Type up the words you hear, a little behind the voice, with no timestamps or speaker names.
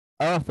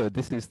Arthur,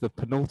 this is the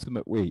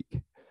penultimate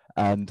week,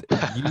 and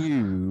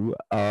you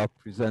are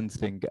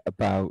presenting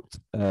about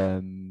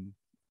kind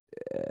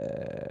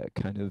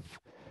of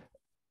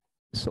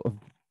sort of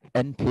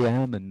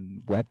NPM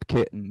and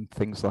WebKit and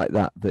things like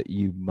that that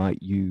you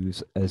might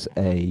use as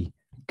a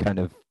kind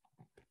of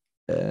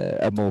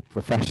a more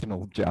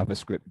professional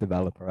JavaScript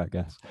developer, I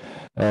guess,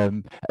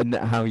 and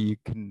how you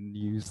can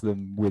use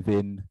them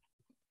within,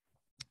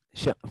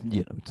 to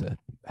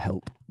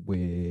help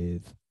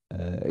with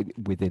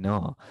within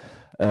R.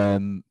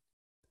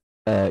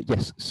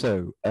 Yes,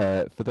 so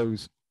for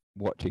those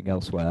watching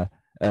elsewhere,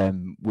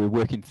 we're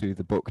working through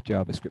the book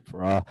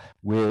JavaScript4R.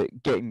 We're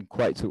getting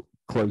quite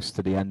close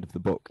to the end of the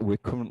book. We're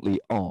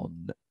currently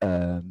on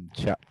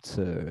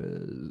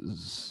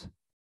chapters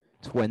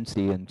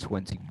 20 and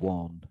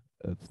 21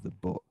 of the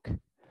book.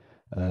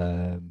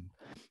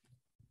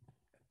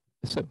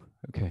 So,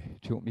 okay,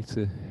 do you want me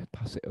to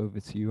pass it over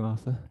to you,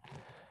 Arthur?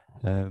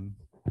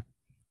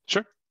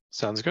 Sure,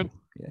 sounds good.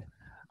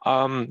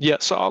 Yeah. Yeah,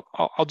 so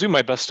I'll do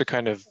my best to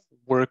kind of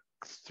work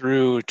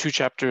through two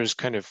chapters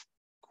kind of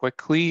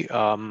quickly.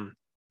 Really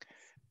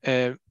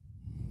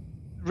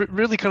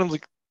kind of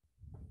like,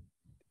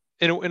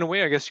 in a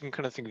way, I guess you can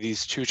kind of think of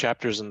these two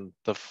chapters in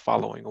the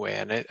following way.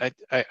 And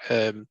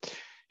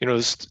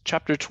this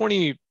chapter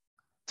 20,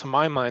 to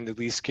my mind at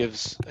least,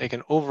 gives like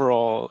an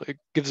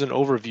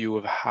overview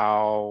of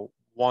how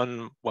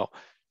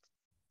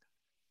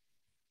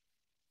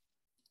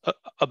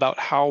about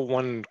how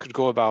one could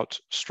go about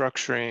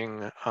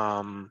structuring,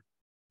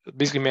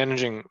 basically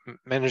managing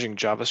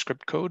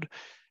JavaScript code,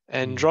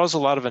 and draws a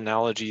lot of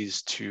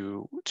analogies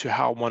to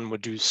how one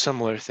would do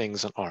similar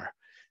things in R.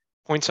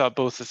 Points out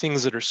both the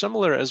things that are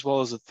similar as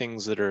well as the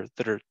things that are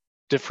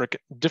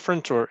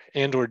different or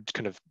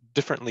kind of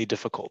differently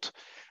difficult.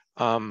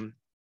 So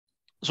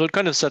it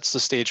kind of sets the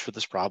stage for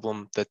this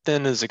problem that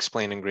then is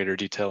explained in greater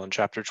detail in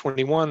chapter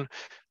 21,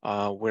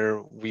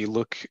 where we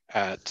look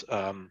at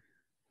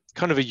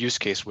kind of a use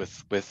case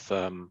with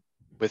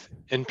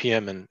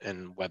NPM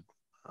and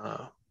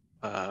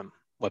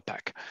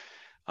Webpack.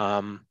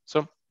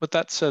 So with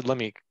that said, let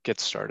me get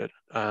started.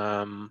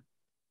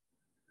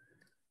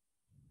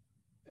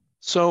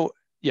 So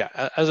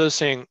yeah, as I was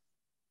saying,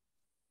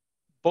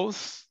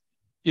 both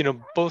the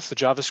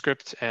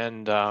JavaScript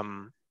and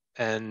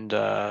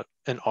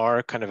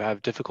R kind of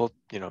have difficult,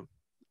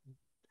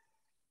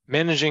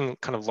 managing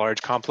kind of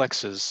large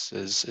complexes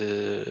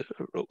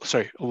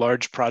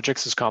large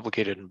projects is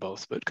complicated in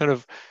both, but kind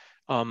of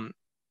and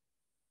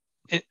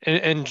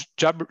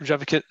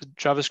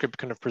JavaScript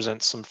kind of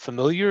presents some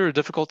familiar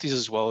difficulties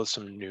as well as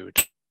some new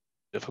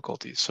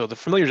difficulties. So the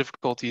familiar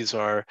difficulties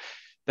are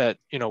that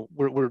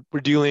we're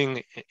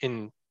dealing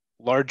in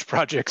large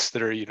projects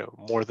that are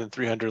more than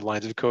 300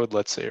 lines of code,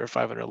 let's say, or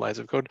 500 lines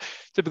of code,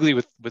 typically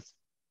with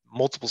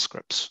multiple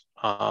scripts.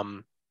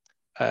 And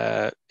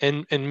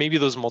maybe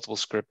those multiple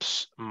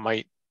scripts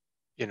might,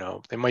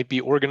 they might be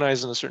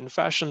organized in a certain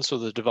fashion so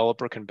the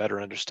developer can better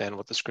understand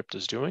what the script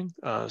is doing.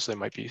 So they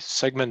might be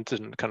segmented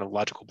in kind of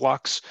logical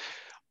blocks,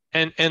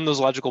 and those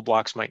logical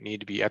blocks might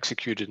need to be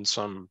executed in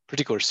some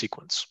particular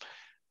sequence.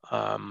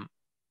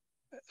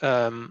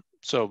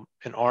 So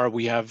in R,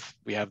 we have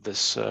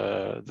this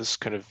this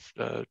kind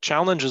of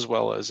challenge as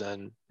well as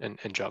in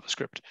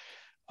JavaScript.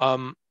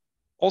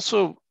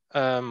 Also,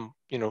 kind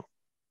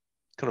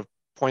of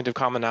point of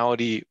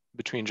commonality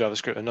between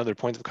JavaScript, another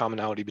point of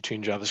commonality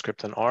between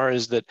JavaScript and R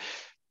is that,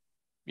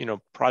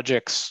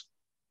 projects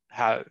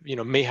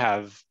may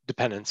have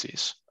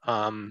dependencies.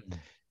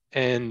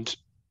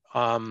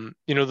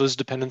 Those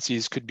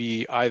dependencies could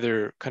be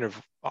either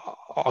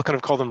I'll kind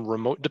of call them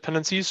remote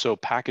dependencies, so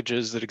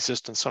packages that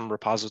exist in some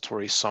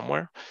repository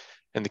somewhere.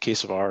 In the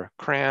case of R,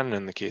 CRAN.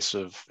 In the case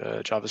of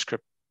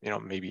JavaScript,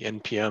 maybe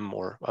NPM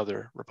or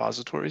other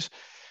repositories.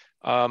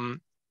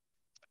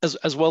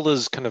 As well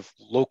as kind of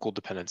local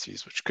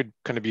dependencies, which could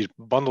kind of be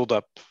bundled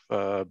up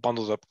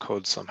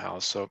code somehow.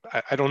 So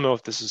I don't know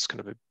if this is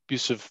kind of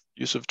use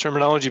of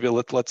terminology,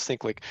 but let's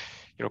think like,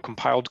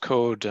 compiled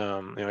code,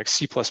 like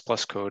C++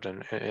 code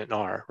in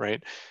R,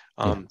 right?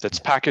 That's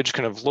packaged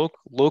kind of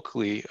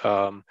locally.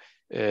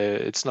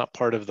 It's not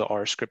part of the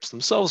R scripts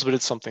themselves, but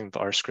it's something the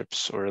R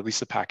scripts, or at least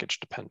the package,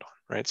 depend on,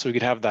 right? So we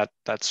could have that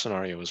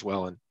scenario as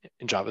well in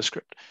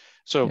JavaScript.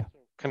 So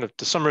kind of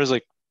to summarize,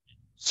 like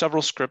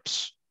several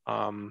scripts,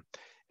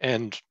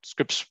 and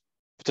scripts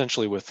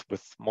potentially with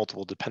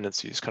multiple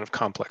dependencies, kind of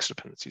complex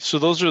dependencies. So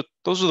those are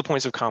the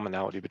points of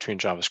commonality between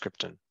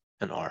JavaScript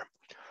and R.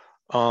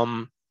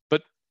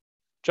 But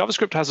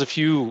JavaScript has a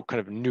few kind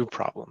of new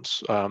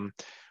problems,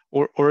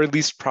 or at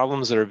least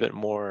problems that are a bit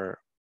more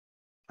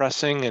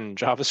pressing in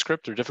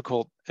JavaScript or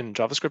difficult in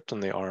JavaScript than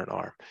they are in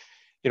R.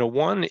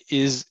 One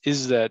is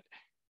that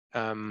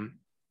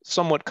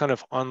somewhat kind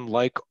of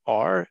unlike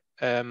R,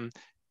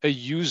 a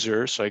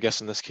user, so I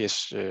guess in this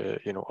case,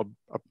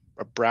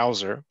 a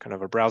browser, kind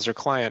of a browser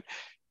client,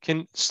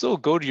 can still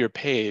go to your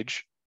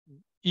page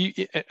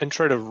and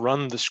try to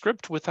run the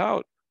script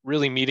without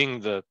really meeting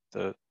the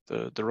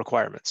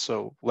requirements.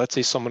 So let's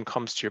say someone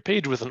comes to your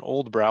page with an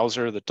old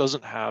browser that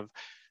doesn't have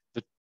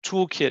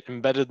toolkit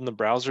embedded in the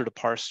browser to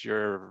parse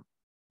your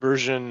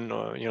version,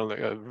 like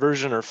a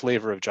version or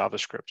flavor of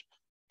JavaScript,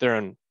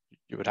 then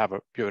you would have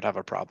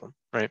a problem,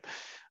 right?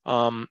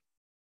 So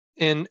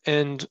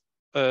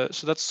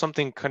that's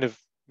something kind of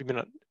maybe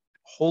not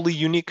wholly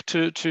unique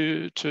to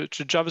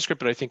JavaScript,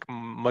 but I think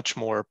much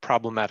more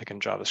problematic in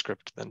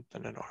JavaScript than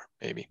in R,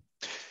 maybe.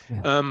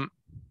 Yeah.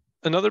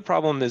 Another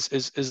problem is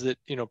that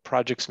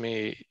projects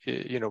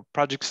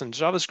projects in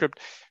JavaScript,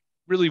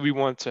 really we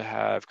want to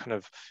have kind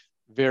of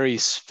very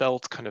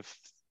svelte, kind of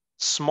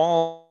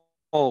small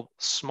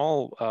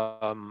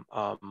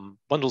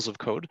bundles of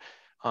code,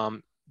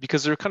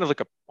 because they're kind of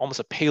like almost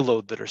a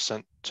payload that are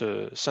sent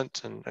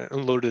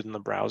and loaded in the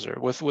browser.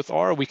 With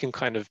R, we can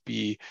kind of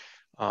be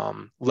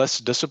less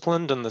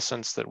disciplined in the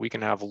sense that we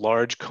can have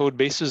large code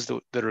bases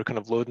that are kind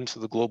of loaded into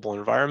the global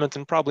environment,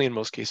 and probably in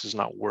most cases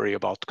not worry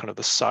about kind of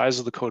the size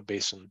of the code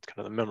base and kind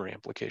of the memory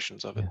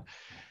implications of it.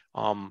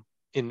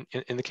 In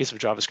the case of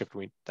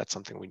JavaScript, that's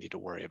something we need to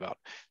worry about.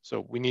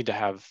 So we need to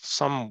have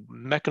some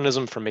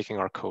mechanism for making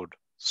our code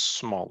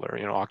smaller,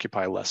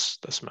 occupy less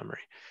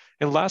memory.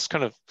 And last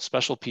kind of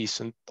special piece,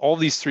 and all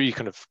these three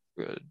kind of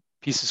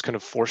pieces kind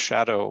of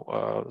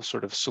foreshadow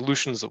sort of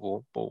solutions that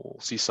we'll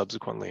see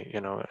subsequently,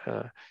 and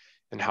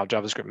how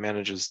JavaScript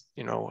manages,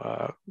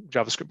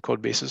 JavaScript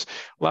code bases.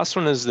 Last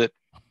one is that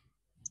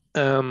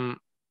the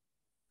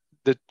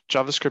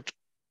JavaScript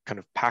kind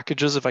of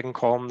packages, if I can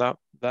call them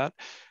that,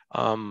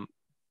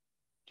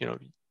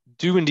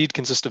 do indeed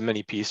consist of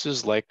many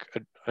pieces like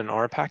an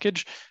R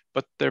package,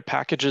 but their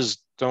packages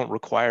don't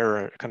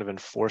require kind of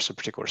enforce a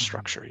particular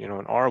structure. In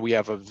R, we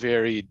have a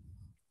very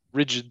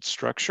rigid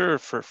structure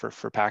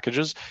for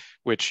packages,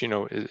 which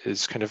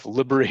is kind of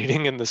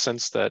liberating in the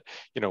sense that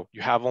you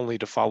have only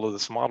to follow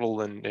this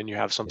model and you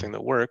have something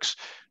that works.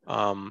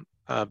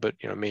 But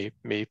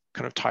may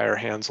kind of tie our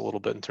hands a little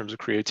bit in terms of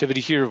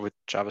creativity. Here with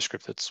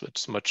JavaScript,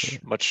 it's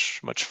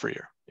much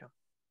freer.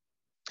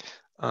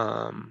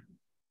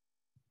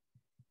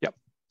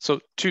 So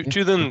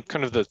to then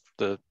kind of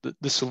the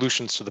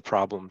solutions to the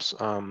problems.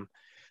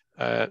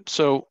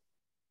 So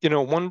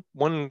one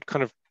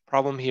kind of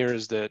problem here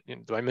is that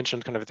I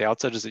mentioned kind of at the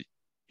outset is that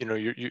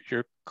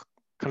you're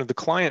kind of the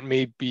client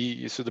may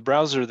be, so the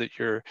browser that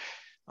you're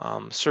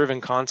serving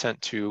content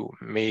to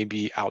may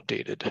be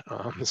outdated.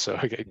 So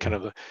kind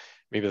of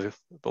maybe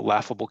the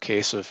laughable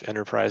case of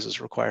enterprises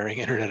requiring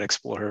Internet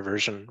Explorer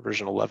version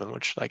 11,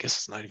 which I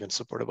guess is not even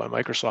supported by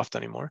Microsoft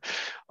anymore.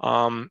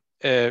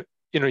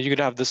 You could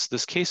have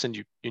this case, and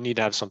you need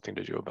to have something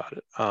to do about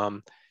it.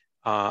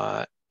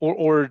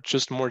 Or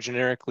just more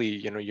generically,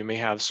 you may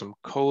have some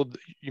code.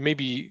 You may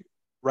be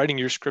writing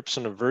your scripts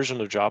in a version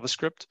of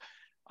JavaScript,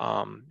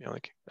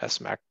 like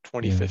SMAC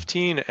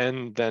 2015,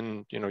 and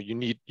then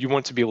you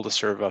want to be able to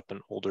serve up an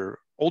older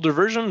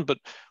version, but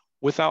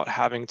without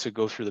having to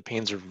go through the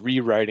pains of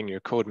rewriting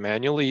your code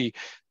manually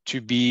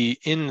to be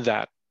in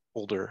that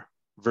older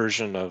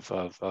version of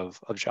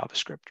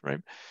JavaScript,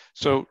 right?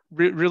 So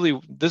really,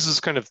 this is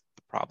kind of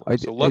the problem.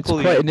 So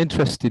luckily, it's quite an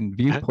interesting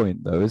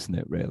viewpoint, though, isn't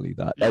it? Really,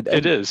 that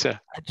it is. Yeah.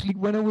 Actually,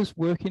 when I was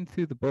working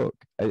through the book,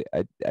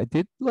 I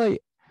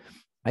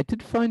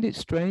did find it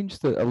strange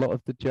that a lot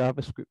of the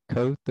JavaScript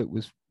code that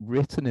was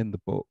written in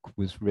the book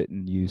was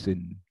written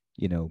using,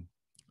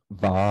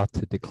 var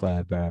to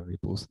declare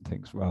variables and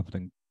things rather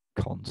than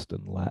const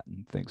and let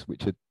and things,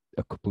 which are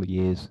a couple of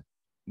years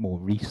more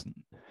recent.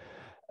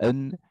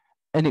 And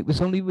it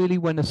was only really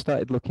when I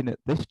started looking at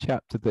this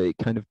chapter that it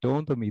kind of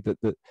dawned on me that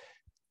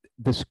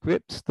the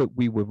scripts that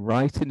we were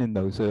writing in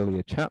those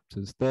earlier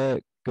chapters,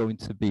 they're going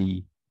to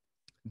be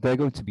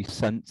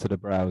sent to the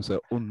browser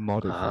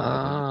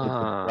unmodified, and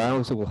the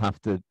browser will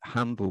have to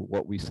handle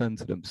what we send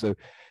to them. So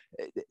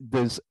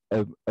there's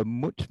a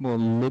much more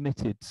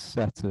limited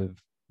set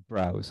of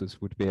browsers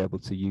would be able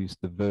to use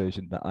the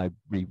version that I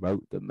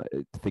rewrote them,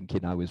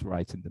 thinking I was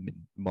writing them in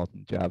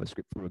modern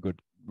JavaScript for a good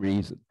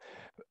reason.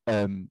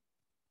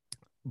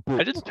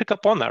 But I didn't pick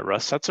up on that,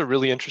 Russ. That's a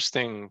really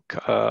interesting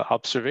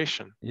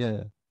observation.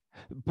 Yeah,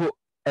 but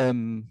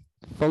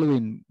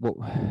following what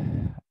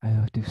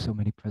I do so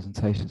many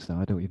presentations now,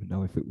 I don't even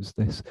know if it was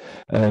this.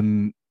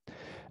 There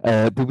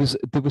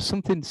was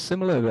something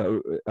similar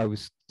that I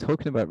was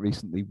talking about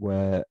recently,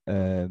 where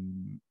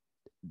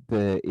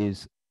there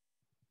is,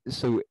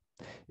 so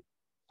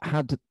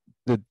had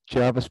the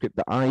JavaScript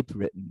that I'd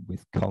written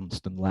with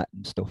const and let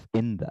and stuff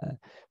in there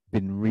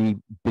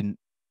been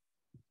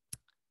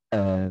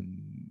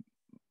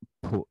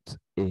put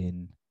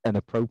in an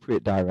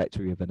appropriate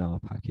directory of an R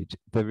package,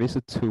 there is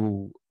a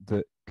tool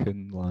that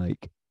can,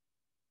 like,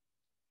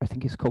 I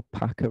think it's called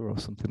Packer or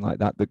something like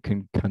that, that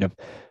can kind of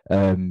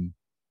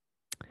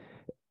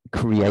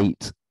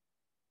create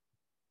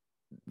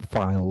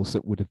files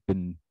that would have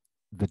been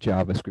the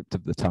JavaScript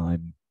of the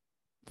time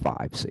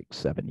 5, 6,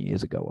 7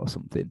 years ago or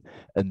something,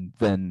 and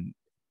then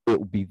it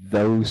will be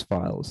those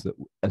files that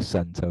are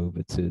sent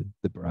over to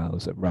the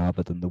browser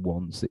rather than the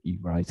ones that you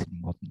write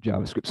in modern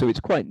JavaScript. So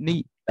it's quite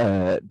neat,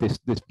 this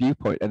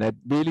viewpoint, and I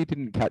really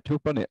didn't catch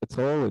up on it at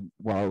all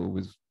while I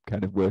was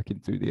kind of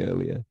working through the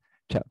earlier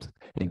chapters.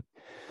 Anyway.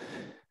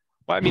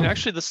 Well, I mean,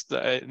 actually, this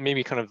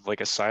maybe kind of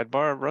like a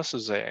sidebar, Russ,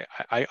 is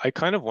I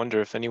kind of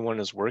wonder if anyone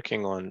is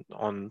working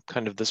on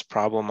kind of this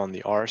problem on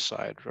the R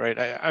side, right?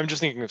 I'm just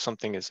thinking of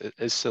something as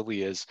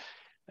silly as,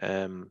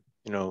 you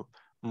know,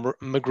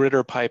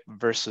 Magritte pipe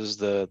versus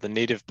the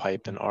native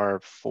pipe in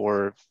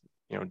R4,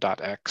 you know,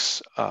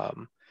 .x.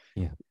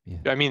 Yeah, yeah.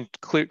 I mean,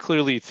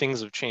 clearly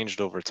things have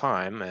changed over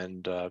time,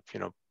 and you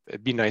know,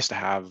 it'd be nice to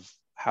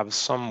have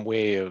some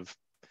way of,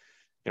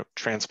 you know,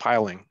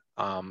 transpiling,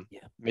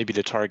 Yeah. maybe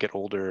to target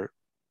older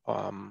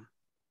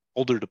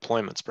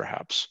deployments,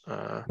 perhaps.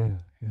 Yeah,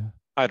 yeah.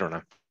 I don't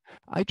know.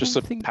 I Just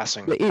don't a think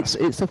passing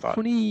it's a thought.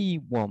 funny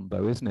one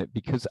though, isn't it?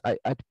 Because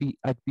I'd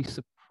be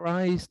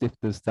surprised if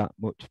there's that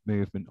much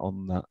movement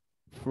on that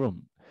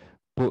front.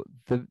 But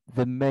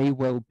there may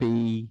well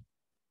be,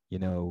 you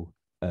know,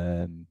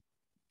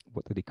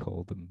 what do they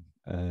call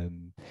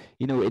them?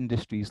 You know,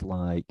 industries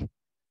like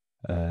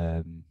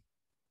um,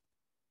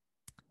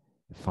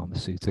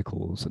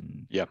 pharmaceuticals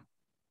and Yeah,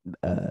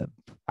 uh,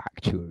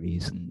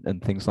 actuaries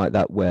and things like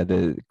that, where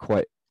they're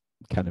quite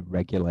kind of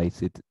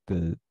regulated.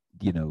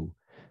 You know,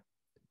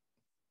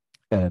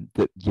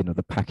 that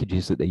the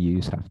packages that they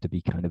use have to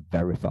be kind of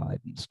verified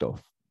and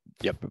stuff.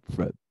 Yep.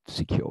 For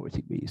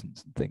security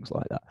reasons and things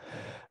like that.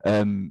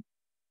 Um,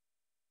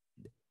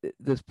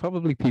 there's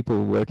probably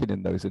people working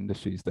in those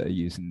industries that are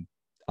using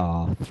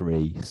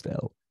R3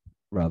 still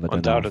rather than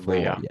undoubtedly,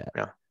 R4 yeah, yet,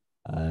 yeah,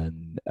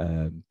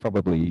 and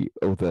probably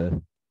other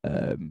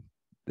um,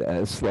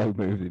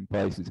 slow-moving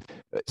places.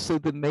 So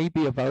there may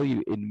be a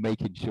value in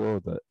making sure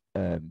that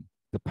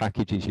the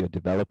packages you're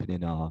developing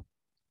in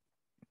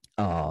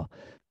are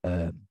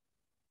um,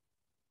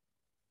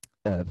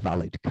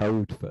 valid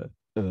code for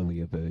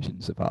earlier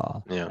versions of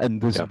R. yeah,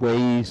 And there's yeah,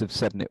 ways of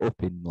setting it up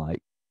in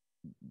like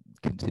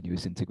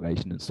continuous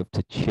integration and stuff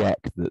to check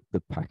that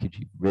the package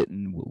you've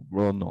written will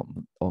run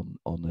on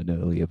an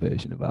earlier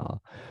version of R.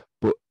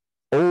 But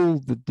all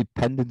the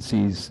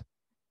dependencies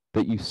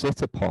that you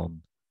sit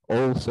upon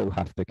also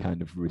have to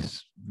kind of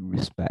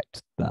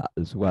respect that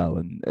as well.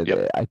 And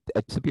yep,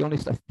 to be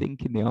honest, I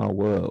think in the R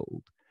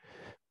world,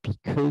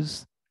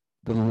 because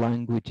the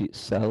language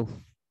itself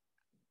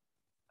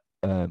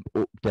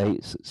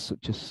updates at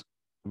such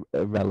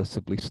a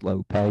relatively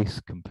slow pace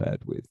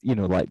compared with,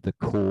 like the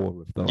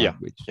core of the yeah,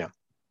 language. yeah,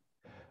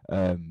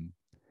 Um,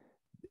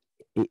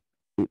 it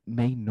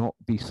may not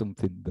be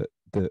something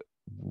that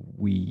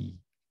we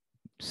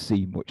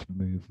see much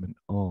movement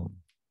on.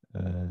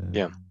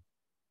 yeah.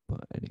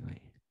 But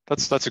anyway,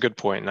 That's a good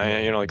point. And yeah,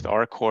 you know, like the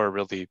R core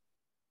really,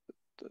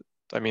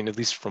 I mean, at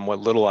least from what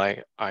little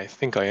I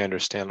think I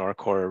understand, R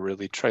core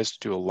really tries to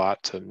do a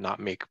lot to not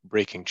make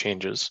breaking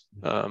changes.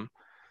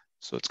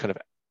 So it's kind of,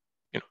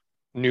 you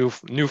know,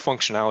 new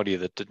functionality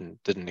that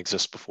didn't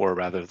exist before,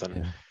 rather than,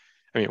 yeah,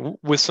 I mean,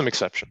 with some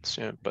exceptions,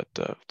 yeah, but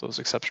those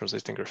exceptions I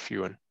think are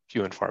few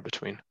and far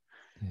between.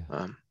 yeah,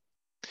 Um,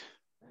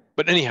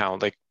 but anyhow,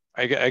 like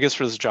I guess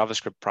for this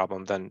JavaScript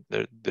problem, then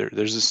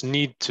there's this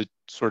need to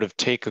sort of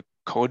take a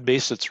code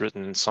base that's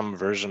written in some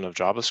version of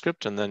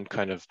JavaScript and then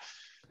kind of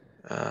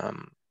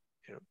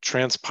you know,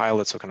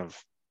 transpile it, so kind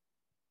of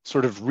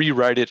sort of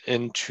rewrite it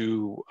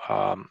into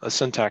a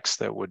syntax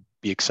that would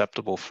be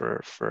acceptable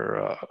for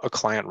a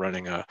client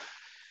running an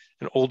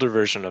older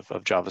version of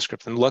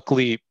JavaScript. And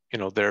luckily, you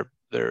know, there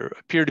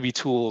appear to be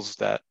tools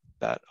that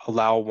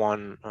allow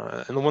one,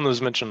 and the one that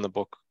was mentioned in the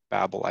book,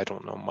 Babel, I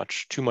don't know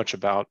too much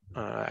about.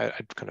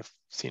 I'd kind of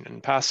seen it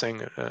in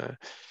passing.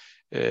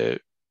 I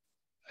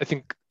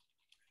think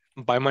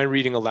by my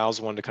reading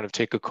allows one to kind of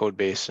take a code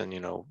base and, you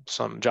know,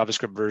 some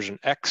JavaScript version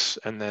X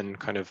and then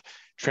kind of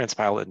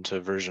transpile it into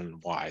version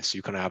Y. So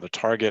you kind of have a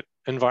target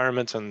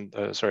environment and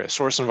a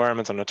source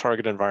environment and a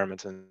target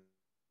environment, and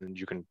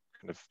you can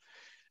kind of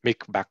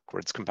make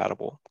backwards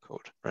compatible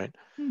code, right?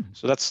 hmm.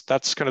 So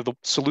that's kind of the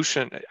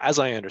solution, as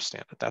I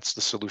understand it. That's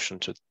the solution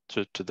to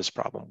this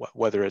problem.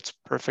 Whether it's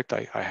perfect,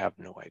 I have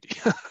no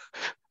idea.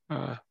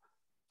 Yeah.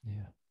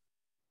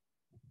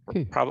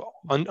 Okay.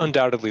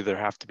 Undoubtedly, there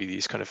have to be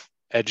these kind of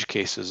edge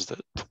cases that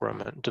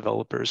torment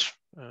developers,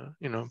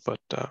 you know. But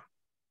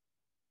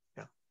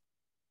yeah.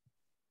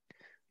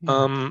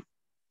 Yeah.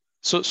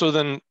 So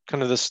then,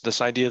 kind of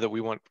this idea that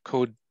we want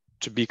code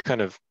to be kind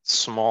of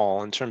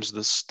small in terms of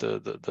this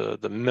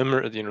the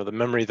memory, you know, the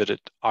memory that it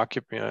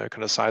occupies,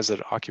 kind of size that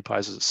it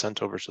occupies as it's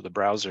sent over to the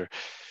browser.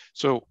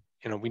 So,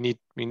 you know, we need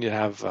to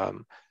have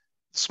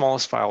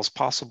smallest files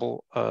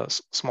possible,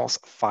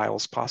 smallest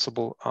files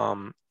possible.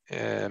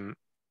 And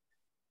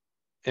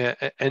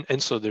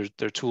so there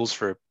are tools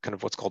for kind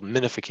of what's called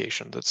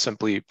minification that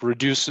simply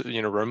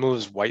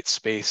removes white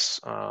space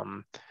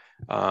from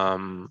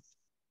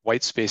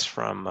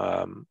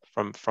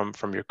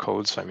your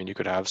code. So I mean, you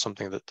could have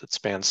something that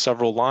spans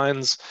several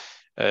lines,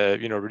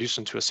 you know, reduced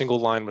into a single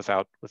line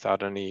without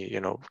any, you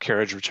know,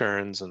 carriage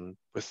returns and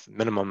with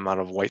minimum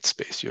amount of white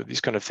space. You know,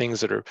 these kind of things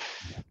that are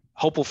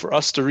helpful for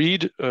us to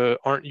read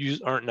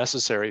aren't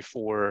necessary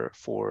for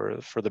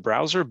the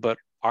browser, but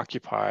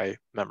occupy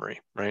memory,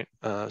 right?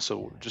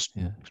 So just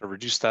Yeah. kind of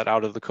reduce that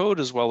out of the code,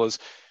 as well as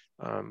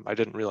I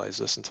didn't realize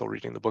this until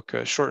reading the book.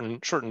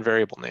 Shorten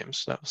variable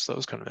names. That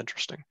was kind of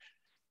interesting,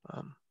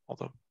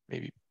 although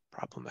maybe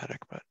problematic.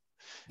 But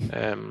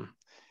I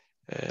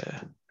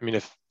mean,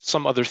 if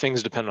some other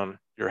things depend on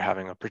your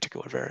having a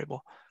particular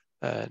variable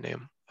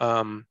name.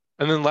 And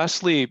then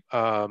lastly,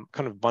 kind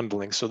of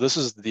bundling. So this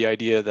is the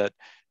idea that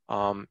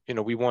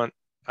we want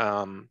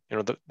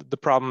the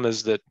problem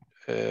is that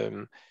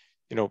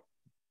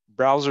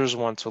browsers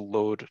want to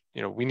load,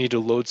 we need to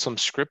load some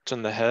script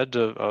in the head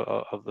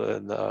of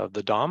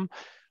the DOM.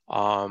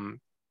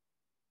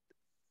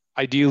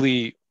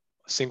 Ideally,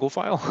 a single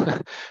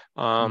file.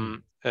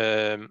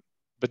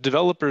 But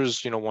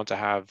developers, want to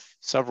have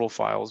several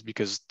files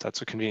because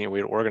that's a convenient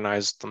way to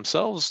organize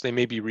themselves. They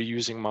may be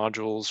reusing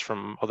modules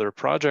from other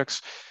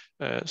projects,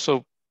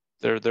 so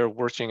they're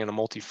working in a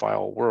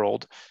multi-file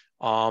world,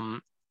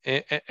 and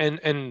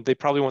they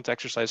probably want to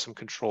exercise some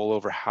control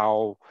over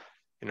how,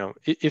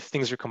 if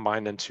things are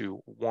combined into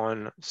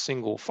one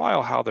single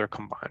file, how they're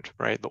combined,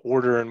 right? The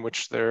order in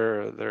which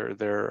they're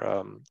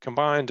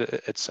combined,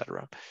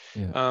 etc.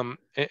 Yeah.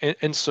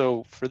 And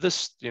so for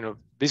this,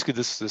 basically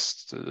this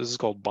is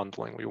called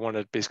bundling. We want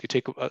to basically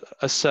take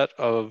a set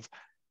of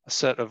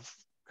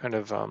kind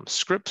of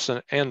scripts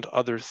and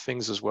other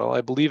things as well,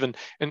 I believe,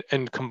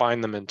 and combine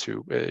them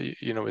into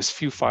as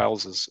few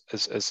files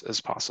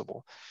as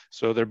possible.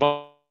 So they're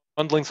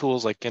bundling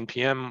tools like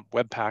npm,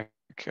 Webpack,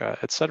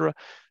 etc.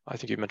 I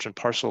think you mentioned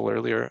Parcel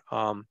earlier.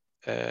 I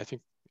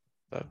think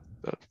the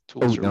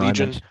tools are no,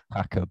 Legion. I mentioned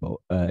Packer, but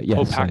yes.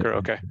 Oh, Packer.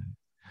 Okay.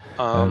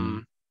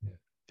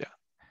 Yeah.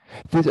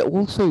 There's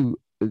also,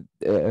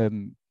 I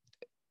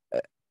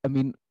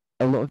mean,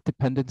 a lot of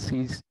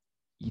dependencies,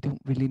 you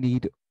don't really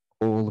need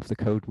all of the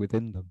code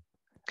within them.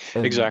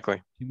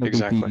 Exactly. Maybe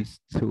these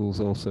tools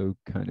also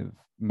kind of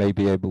may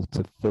be able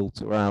to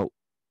filter out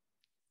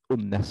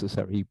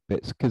unnecessary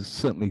bits, because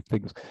certainly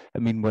things, I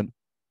mean, when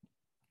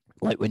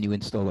you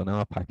install an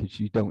R package,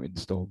 you don't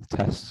install the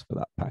tests for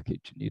that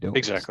package, and you don't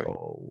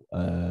install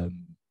a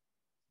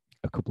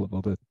couple of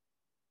other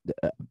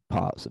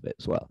parts of it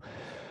as well.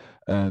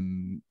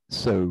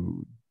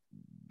 So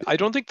I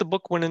don't think the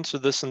book went into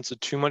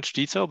too much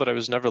detail, but I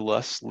was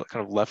nevertheless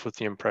kind of left with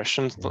the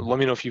impression. Let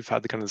me know if you've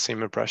had the kind of the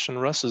same impression,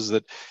 Russ, is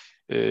that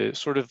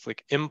sort of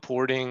like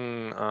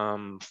importing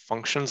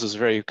functions is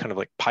very kind of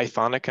like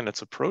Pythonic in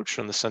its approach,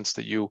 in the sense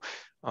that you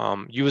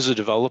as a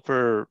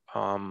developer,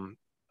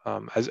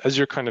 as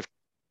you're kind of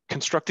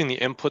constructing the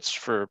inputs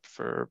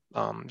for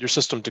your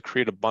system to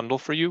create a bundle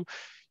for you,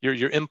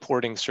 you're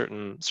importing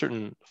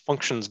certain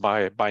functions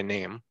by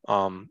name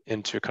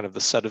into kind of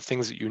the set of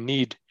things that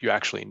you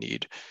actually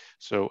need.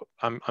 So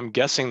I'm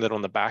guessing that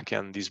on the back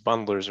end, these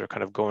bundlers are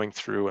kind of going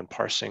through and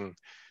parsing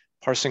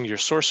your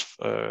source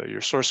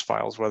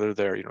files, whether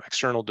they're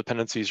external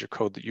dependencies or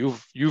code that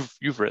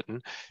you've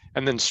written,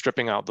 and then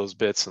stripping out those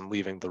bits and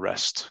leaving the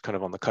rest kind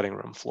of on the cutting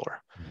room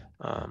floor.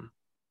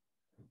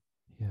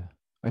 Yeah,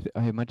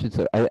 I imagine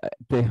so.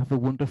 They have a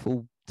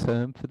wonderful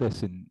term for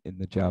this in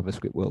the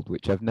JavaScript world,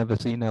 which I've never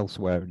seen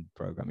elsewhere in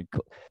programming.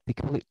 They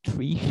call it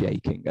tree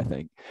shaking, I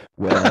think,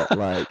 where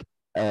like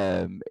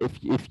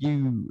if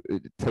you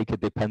take a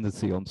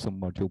dependency on some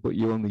module, but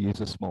you only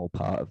use a small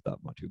part of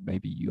that module,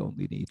 maybe you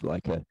only need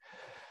like a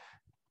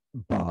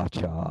bar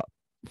chart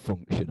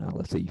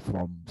functionality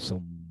from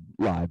some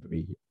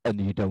library, and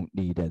you don't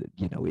need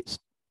it's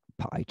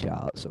pie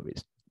charts or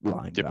it's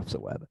line graphs or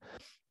whatever.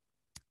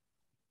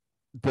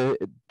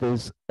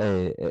 There's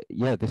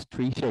this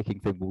tree shaking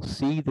thing will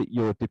see that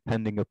you're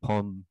depending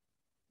upon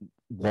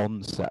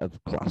one set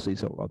of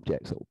classes or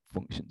objects or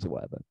functions or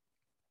whatever,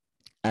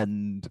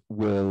 and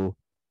will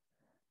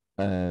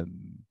kind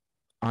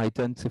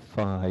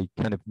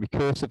of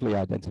recursively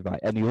identify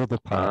any other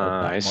part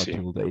of that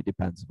module that it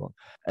depends upon,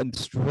 and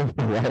strip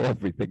away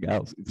everything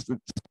else. It's such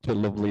a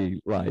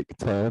lovely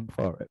term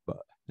for it,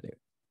 but anyway,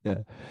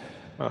 yeah.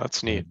 Oh,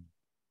 that's neat.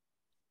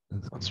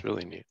 That's cool.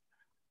 Really neat.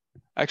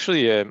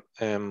 Actually, I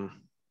don't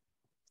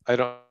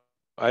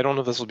know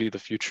if this will be the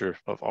future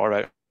of R.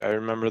 I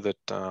remember that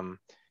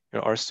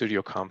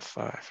RStudio Conf,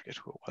 I forget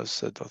who it was,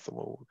 said that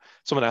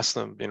someone asked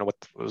them, what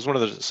it was one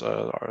of those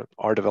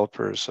R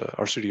developers,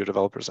 RStudio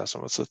developers asked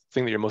them, what's the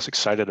thing that you're most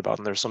excited about?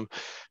 And there's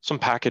some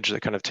package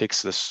that kind of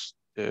takes this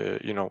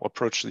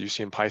approach that you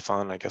see in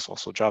Python, I guess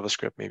also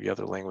JavaScript, maybe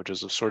other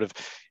languages, of sort of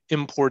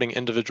importing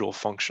individual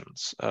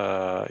functions,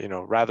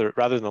 rather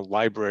than a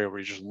library where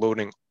you're just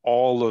loading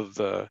all of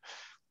the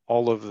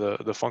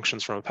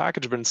functions from a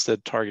package, but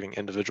instead targeting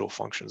individual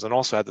functions, and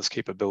also had this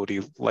capability,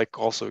 like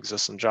also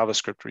exists in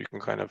JavaScript, where you can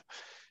kind of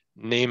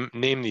name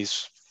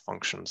these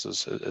functions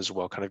as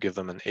well, kind of give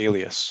them an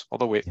alias.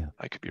 Although wait,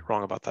 I could be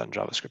wrong about that in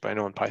JavaScript. I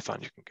know in Python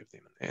you can give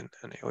them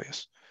an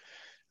alias.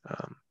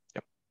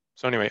 Yep.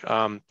 So anyway,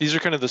 these are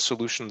kind of the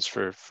solutions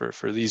for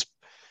these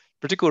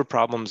particular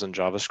problems in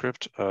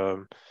JavaScript.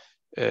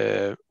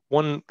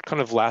 One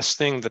kind of last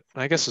thing that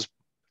I guess is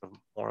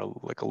more more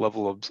like a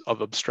level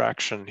of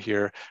abstraction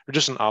here, or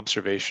just an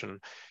observation,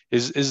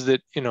 is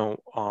that, you know,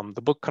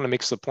 the book kind of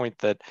makes the point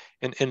that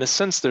in a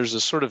sense, there's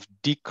a sort of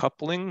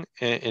decoupling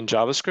in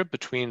JavaScript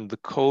between the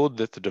code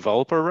that the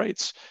developer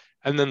writes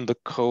and then the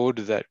code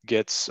that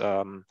gets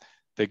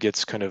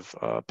kind of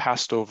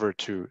passed over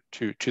to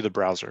the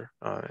browser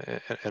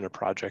in a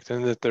project,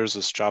 and that there's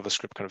this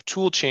JavaScript kind of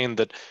tool chain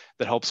that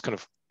helps kind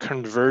of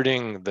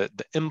converting the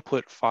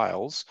input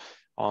files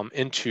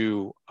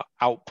into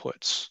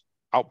outputs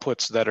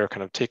that are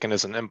kind of taken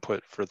as an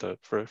input for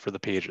the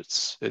page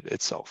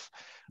itself.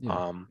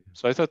 Yeah.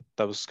 So I thought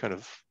that was kind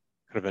of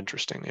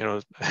interesting, you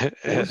know.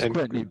 It's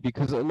quite neat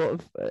because a lot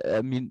of,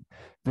 I mean,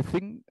 the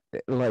thing,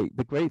 like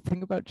the great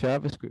thing about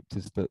JavaScript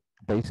is that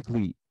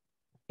basically,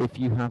 if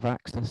you have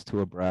access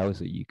to a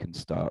browser, you can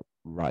start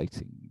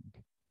writing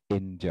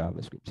in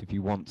JavaScript. If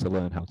you want to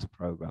learn how to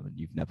program and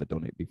you've never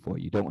done it before,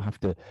 you don't have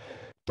to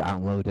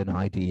download an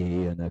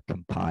IDE and a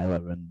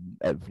compiler and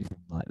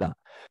everything like that.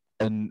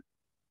 And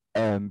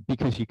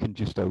because you can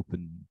just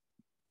open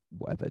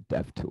whatever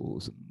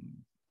DevTools and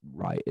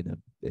write in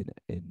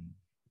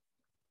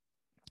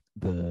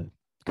the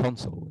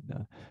console,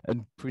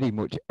 and pretty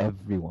much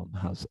everyone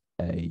has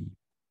a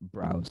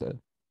browser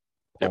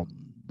on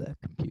their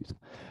computer.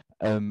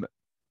 And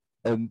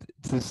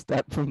to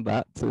step from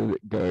that to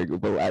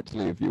going, well,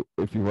 actually, if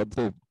you want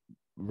to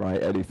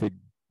write anything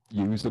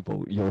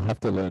usable, you'll have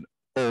to learn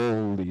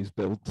all these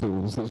build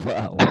tools as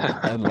well,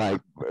 and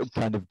like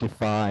kind of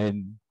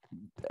define,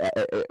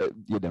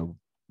 you know,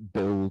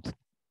 build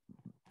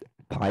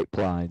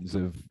pipelines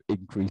of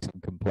increasing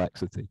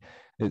complexity.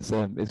 It's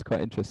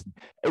quite interesting.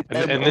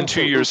 And then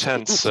 2 years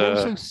hence, it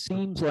also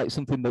seems like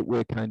something that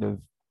we're kind of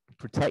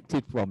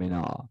protected from in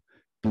R,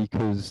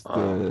 because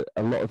a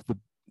lot of the,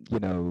 you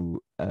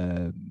know,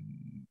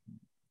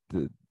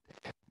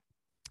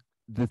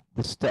 the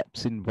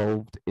steps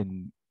involved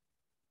in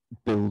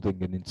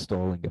building and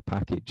installing a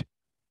package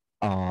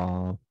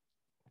are,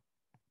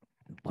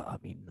 well, I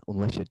mean,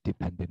 unless you're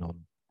depending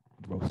on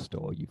Rust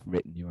or you've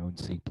written your own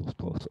C++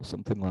 or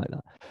something like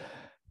that,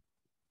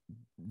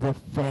 they're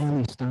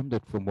fairly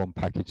standard from one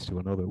package to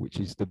another, which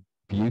is the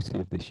beauty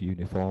of this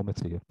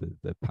uniformity of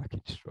the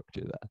package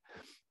structure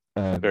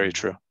there. Very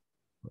true.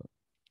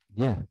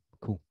 Yeah,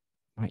 cool.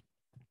 Right.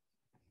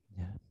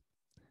 Yeah.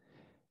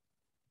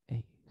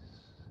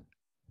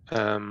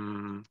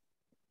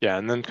 Yeah,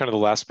 and then kind of the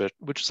last bit,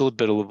 which is a little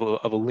bit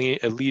of a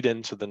lead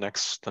into the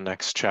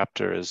next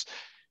chapter, is,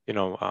 you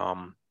know,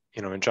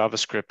 in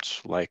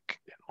JavaScript, like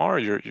in R,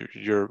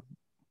 you're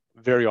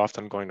very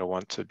often going to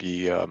want to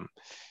be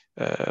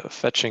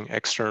fetching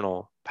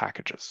external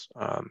packages.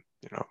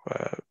 You know,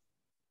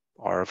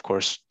 R, of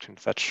course, can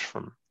fetch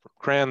from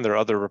CRAN. There are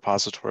other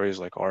repositories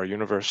like R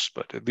Universe,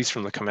 but at least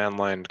from the command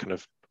line, kind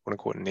of quote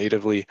unquote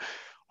natively,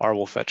 R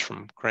will fetch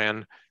from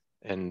CRAN,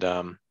 and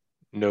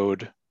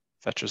Node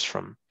fetches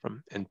from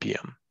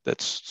npm.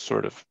 That's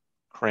sort of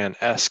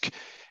CRAN-esque,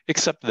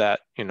 except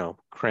that, you know,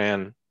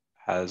 CRAN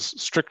has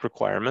strict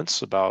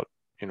requirements about,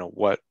 you know,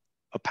 what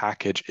a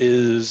package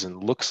is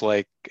and looks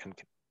like and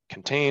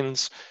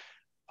contains,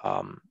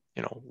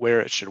 you know,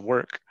 where it should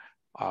work.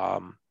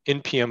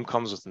 npm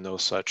comes with no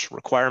such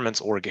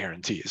requirements or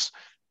guarantees.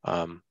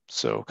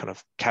 So kind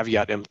of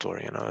caveat emptor,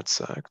 you know, it's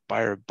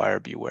buyer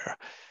beware.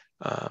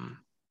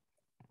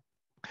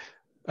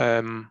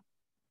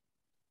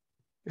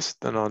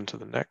 Then on to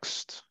the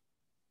next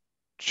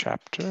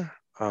chapter,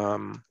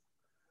 on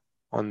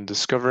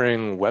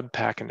discovering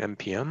Webpack and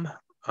npm.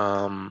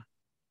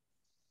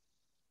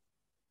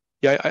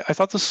 Yeah, I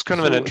thought this is kind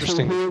of an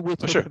interesting. So here we're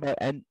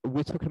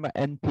talking about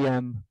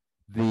npm,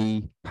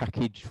 the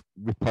package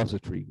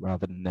repository,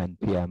 rather than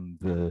npm,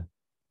 the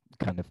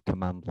kind of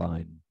command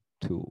line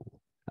tool.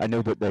 I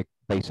know that they're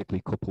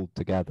basically coupled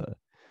together.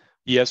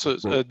 Yeah, so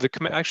the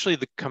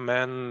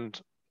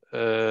command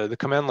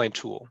line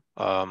tool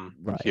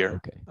right,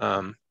 here. Okay.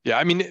 Yeah,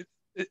 I mean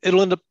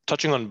it'll end up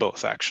touching on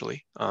both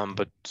actually,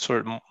 but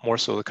sort of more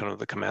so the kind of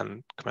the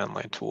command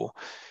line tool.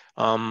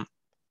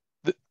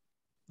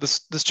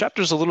 This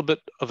chapter is a little bit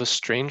of a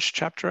strange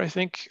chapter, I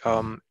think,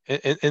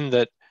 in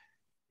that,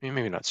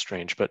 maybe not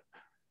strange, but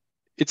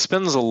it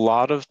spends a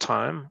lot of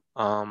time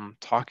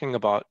talking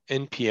about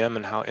npm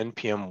and how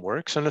npm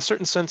works. In a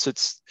certain sense,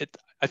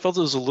 I felt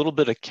it was a little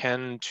bit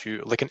akin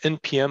to like an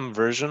npm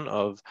version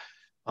of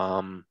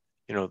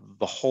you know,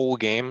 the whole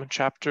game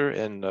chapter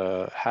in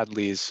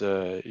Hadley's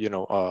you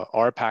know,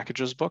 R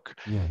packages book.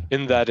 Yeah.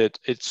 In that it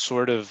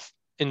sort of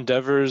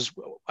endeavors,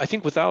 I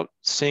think without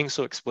saying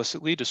so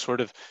explicitly, to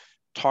sort of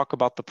talk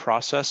about the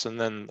process and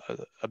then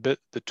a bit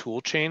the tool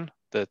chain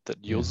that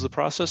yields the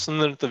process,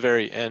 and then at the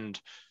very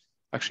end,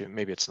 actually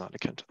maybe it's not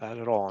akin to that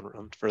at all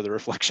on further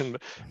reflection,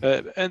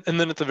 but and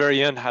then at the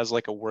very end has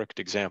like a worked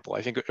example.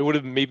 I think it would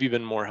have maybe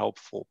been more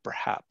helpful,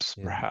 perhaps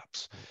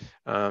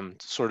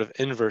sort of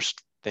inverse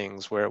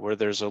things where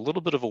there's a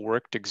little bit of a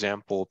worked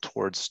example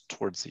towards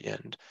the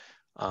end,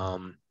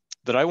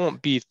 that I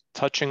won't be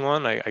touching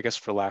on, I guess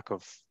for lack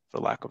of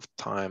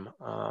time,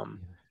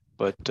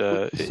 but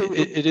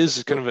it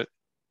is kind of a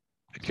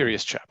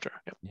curious chapter.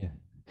 Yeah.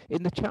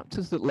 in the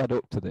chapters that led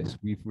up to this,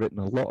 we've written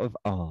a lot of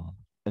R,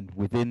 and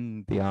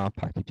within the R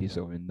packages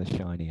or in the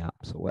Shiny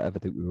apps or whatever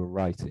that we were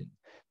writing,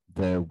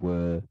 there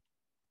were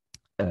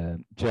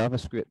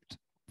JavaScript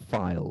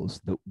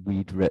files that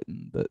we'd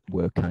written that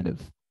were kind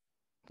of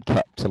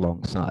kept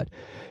alongside.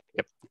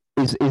 Yep.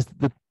 Is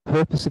the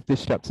purpose of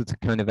this chapter to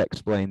kind of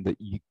explain that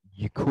you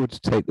could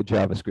take the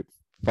JavaScript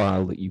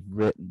file that you've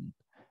written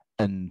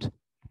and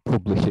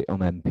publish it on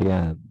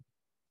NPM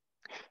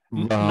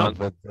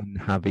rather than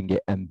having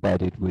it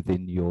embedded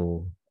within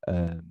your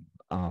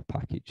R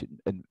package,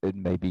 and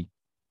maybe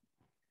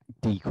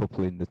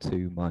decoupling the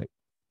two might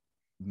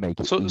make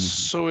it easy.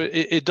 So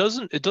it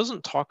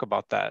doesn't talk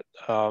about that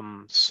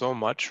so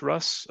much,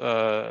 Russ.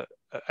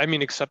 I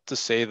mean, except to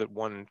say that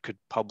one could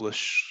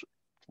publish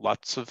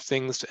lots of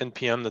things to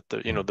NPM, that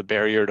the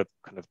barrier to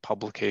kind of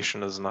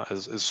publication is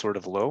sort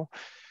of low.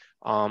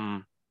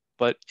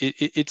 But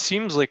it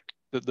seems like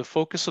the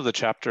focus of the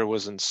chapter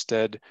was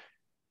instead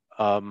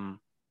how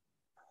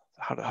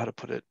to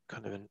put it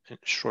kind of in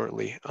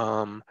shortly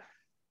or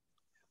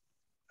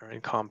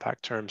in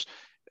compact terms,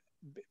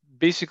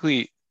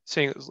 basically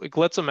saying, like,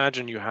 let's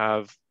imagine you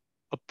have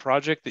a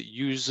project that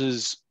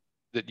uses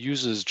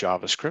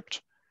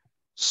JavaScript,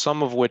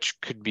 some of which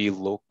could be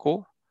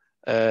local,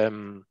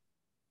 some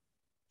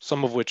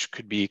of which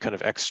could be kind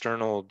of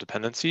external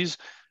dependencies.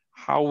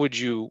 How would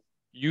you,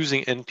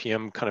 using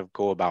NPM, kind of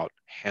go about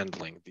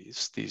handling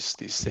these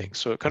things?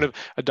 So it kind of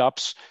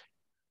adopts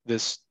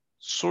this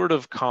sort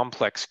of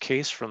complex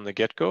case from the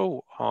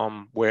get-go,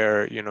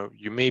 where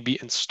you may be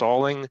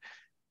installing.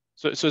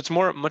 So it's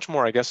much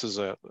more, I guess,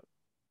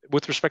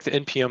 with respect to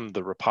NPM,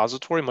 the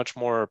repository, much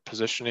more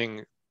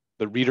positioning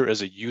the reader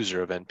as a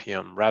user of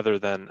NPM rather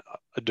than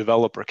a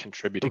developer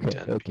contributing to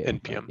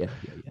NPM. Right.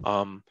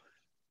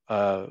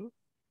 Yeah.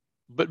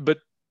 But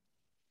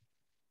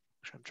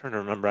I'm trying to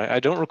remember. I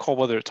don't recall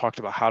whether it talked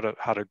about how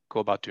to go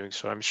about doing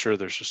so. I'm sure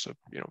there's just a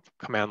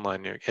command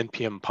line,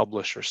 npm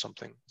publish or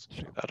something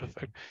to that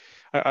effect.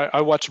 I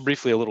watched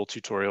briefly a little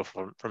tutorial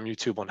from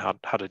YouTube on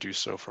how to do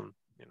so from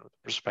the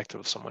perspective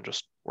of someone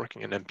just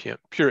working in NPM,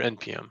 pure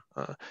NPM,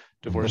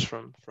 divorced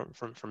from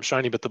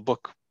Shiny. But the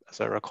book, as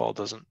I recall,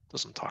 doesn't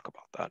talk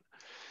about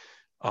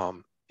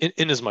that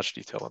in as much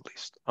detail, at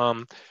least.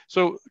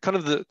 So kind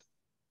of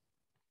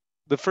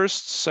the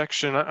first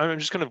section, I'm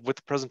just kind of, with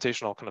the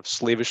presentation, I'll kind of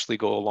slavishly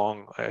go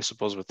along, I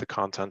suppose, with the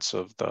contents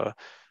of the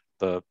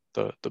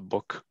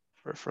book,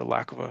 for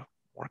lack of a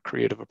more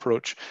creative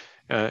approach.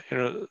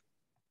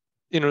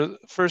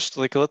 First,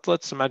 like,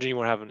 let's imagine you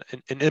want to have an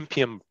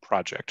NPM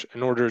project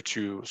in order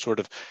to sort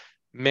of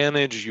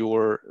manage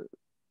your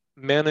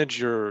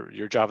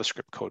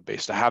JavaScript code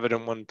base, to have it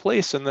in one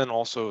place, and then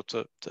also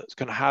to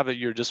kind of have at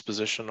your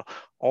disposition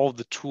all of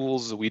the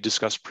tools that we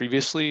discussed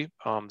previously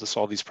to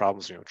solve these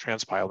problems,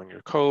 transpiling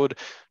your code,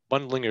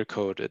 bundling your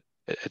code,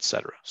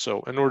 etc.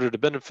 So in order to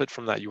benefit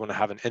from that, you want to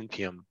have an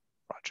NPM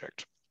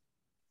project.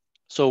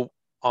 So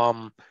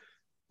I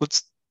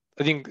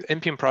think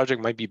NPM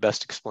project might be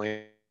best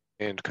explained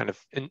kind of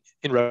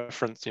in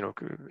reference, in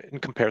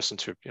comparison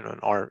to, in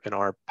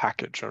our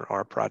package or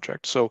our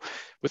project. So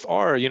with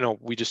R,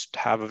 we just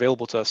have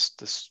available to us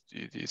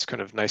these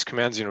kind of nice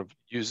commands,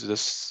 use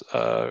this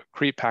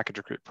create package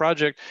or create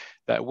project,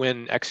 that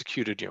when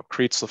executed,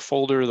 creates the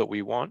folder that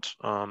we want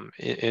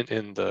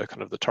in the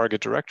kind of the target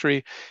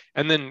directory,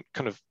 and then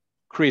kind of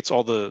creates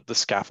all the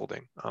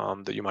scaffolding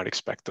that you might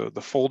expect,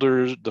 the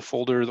folder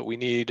that we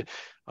need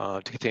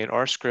to contain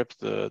our script,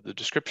 the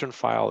description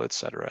file,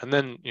 etc. And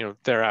then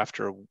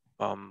thereafter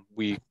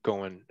we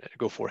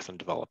go forth and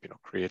develop,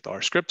 create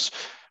our scripts,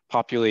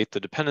 populate the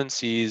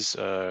dependencies,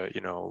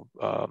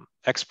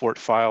 export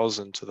files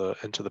into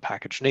the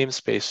package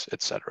namespace,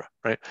 etc.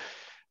 Right?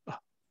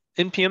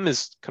 NPM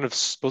is kind of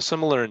both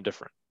similar and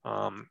different,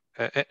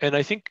 and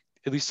I think,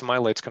 at least to my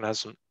lights, kind of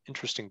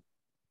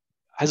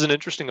has an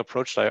interesting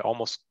approach that I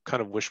almost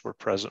kind of wish were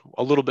present,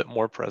 a little bit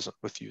more present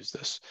with Use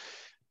This,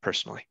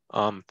 personally.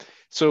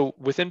 So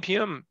with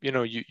NPM,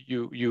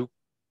 you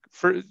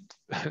for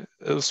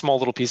small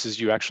little pieces,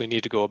 you actually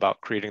need to go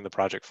about creating the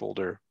project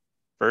folder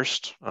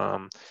first.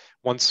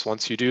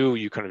 Once you do,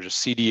 you kind of just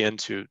cd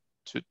into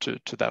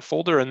to that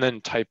folder, and then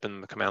type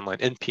in the command line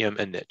npm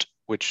init,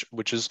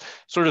 which is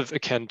sort of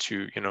akin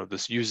to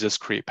this use this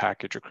create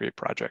package or create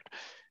project.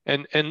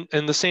 And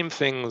the same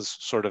things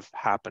sort of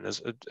happen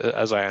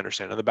as I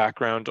understand. In the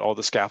background, all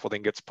the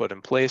scaffolding gets put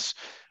in place.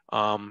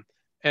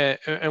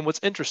 And what's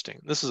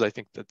interesting, this is, I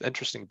think, the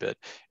interesting bit,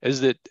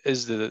 is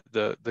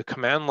the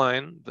command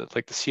line,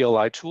 like the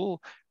CLI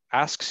tool,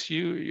 asks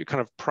you,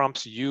 kind of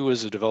prompts you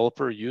as a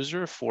developer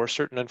user for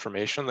certain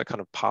information that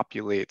kind of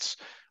populates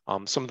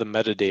some of the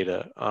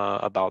metadata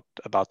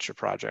about your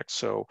project.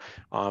 So,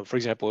 for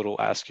example, it'll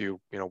ask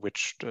you,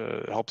 which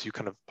helps you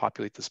kind of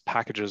populate this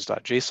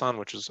packages.json,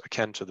 which is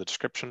akin to the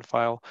description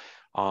file.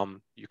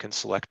 You can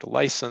select a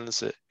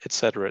license, et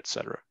cetera, et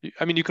cetera.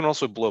 I mean, you can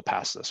also blow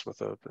past this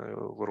with a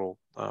little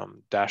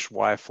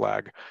 -y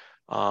flag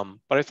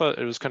But I thought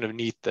it was kind of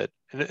neat that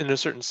in a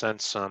certain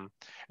sense,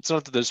 it's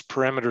not that there's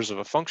parameters of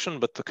a function,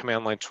 but the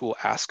command line tool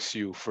asks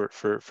you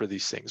for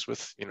these things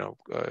with,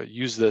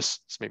 use this.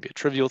 It's maybe a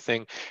trivial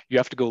thing. You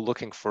have to go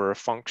looking for a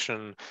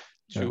function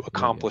to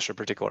accomplish a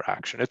particular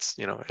action. It's,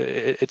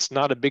 it's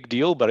not a big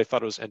deal, but I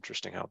thought it was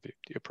interesting how the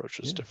approach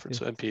is different.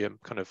 So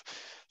NPM kind of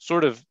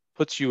sort of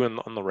puts you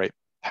on the right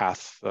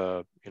path,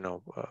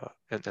 in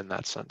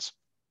that sense.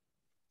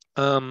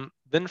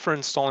 Then for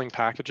installing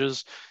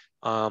packages,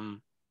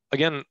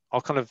 again,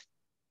 I'll kind of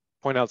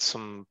point out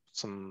some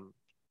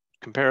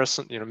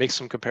comparison, make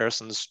some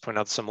comparisons, point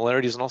out the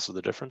similarities and also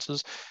the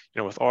differences.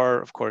 With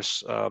R, of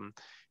course,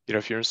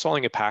 if you're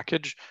installing a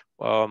package,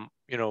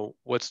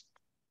 what's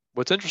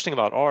interesting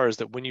about R is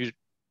that when you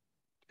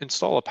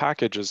install a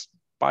package, is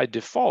by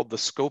default, the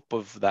scope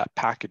of that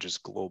package is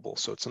global.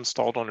 So it's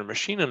installed on your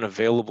machine and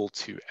available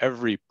to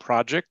every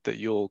project that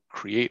you'll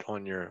create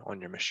on your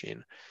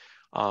machine.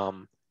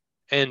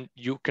 And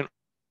you can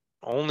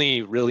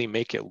only really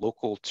make it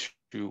local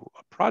to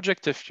a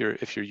project if you're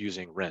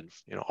using renv,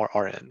 or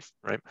renv,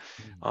 right?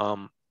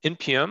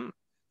 NPM,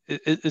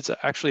 it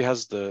actually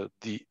has the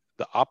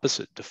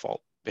opposite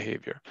default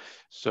behavior.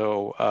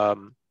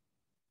 So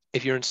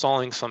if you're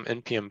installing some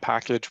npm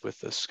package with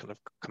this kind of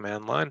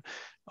command line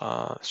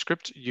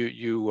script,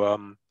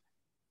 you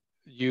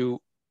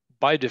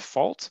by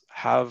default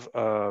have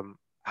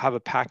a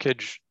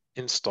package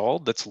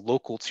installed that's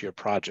local to your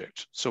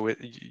project. So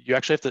you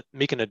actually have to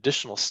make an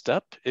additional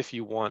step if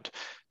you want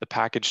the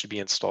package to be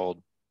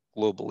installed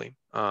globally.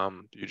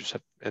 You just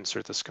have to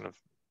insert this kind of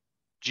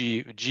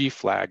G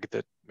flag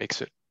that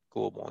makes it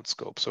global in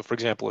scope. So for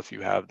example, if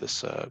you have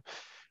this, I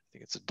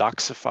think it's a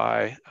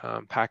Docsify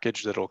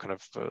package that'll kind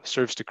of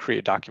serves to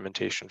create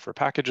documentation for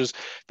packages.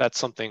 That's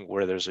something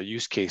where there's a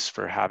use case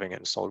for having it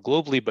installed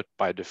globally, but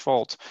by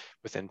default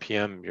with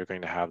NPM, you're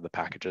going to have the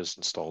packages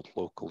installed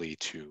locally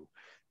to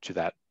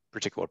that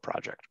particular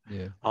project.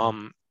 I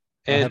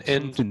have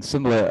something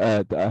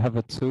similar. I have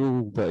a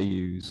tool that I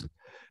use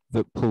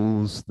that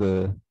pulls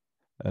the,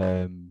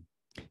 the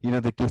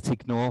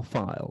gitignore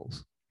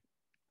files.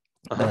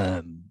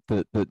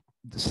 That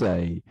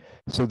say,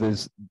 so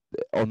there's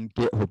on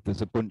GitHub,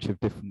 there's a bunch of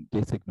different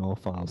gitignore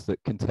files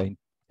that contain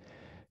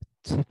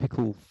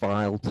typical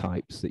file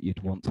types that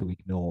you'd want to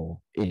ignore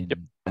in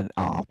an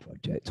R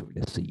project or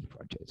in a C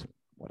project or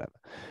whatever.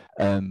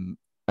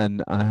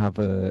 And I have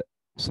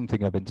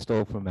something I've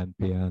installed from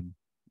npm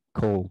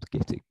called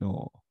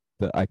gitignore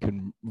that I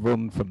can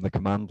run from the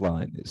command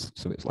line.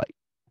 So it's like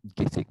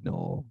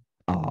gitignore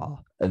R,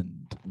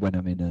 and when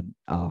I'm in an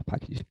R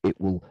package, it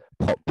will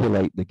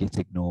populate the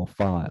gitignore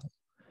file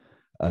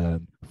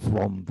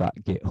from that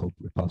GitHub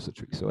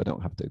repository, so I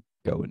don't have to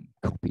go and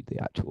copy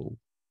the actual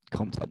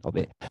content of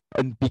it.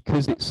 And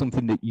because it's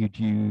something that you'd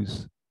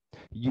use,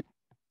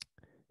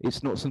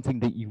 it's not something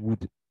that you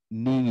would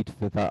need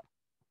for that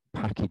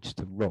package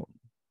to run,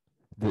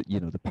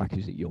 the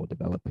package that you're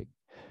developing,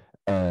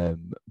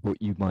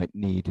 but you might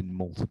need in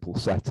multiple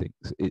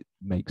settings. It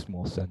makes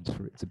more sense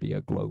for it to be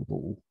a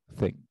global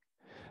thing.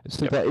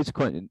 So that is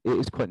it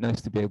is quite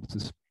nice to be able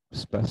to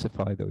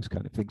specify those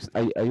kind of things.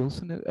 I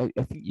also know,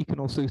 I think you can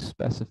also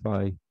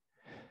specify,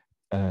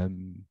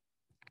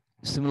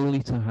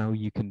 similarly to how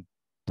you can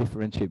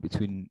differentiate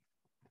between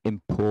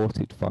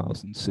imported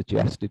files and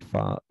suggested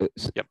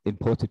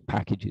imported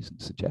packages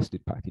and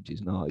suggested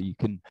packages. Now you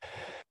can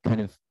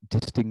kind of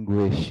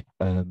distinguish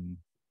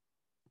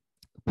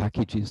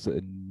packages that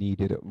are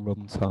needed at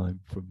runtime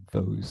from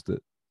those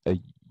that are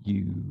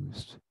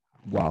used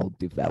while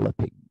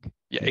developing.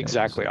 Yeah,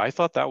 exactly. I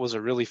thought that was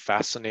a really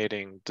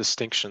fascinating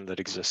distinction that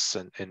exists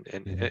in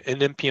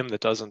NPM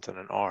that doesn't in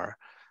an R.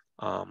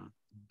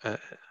 I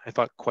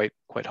thought quite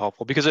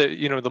helpful, because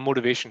the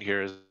motivation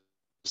here is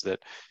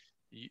that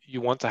you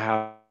want to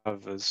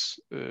have as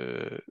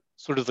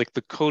sort of like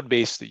the code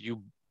base that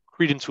you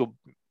put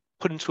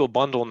into a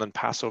bundle and then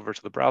pass over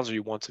to the browser.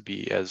 You want to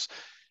be as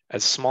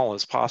small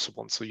as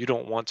possible, and so you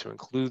don't want to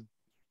include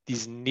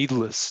these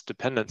needless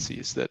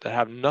dependencies that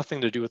have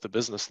nothing to do with the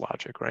business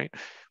logic, right?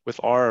 With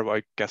R,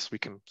 I guess we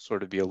can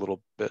sort of be a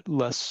little bit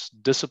less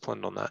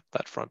disciplined on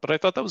that front. But I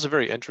thought that was a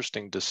very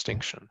interesting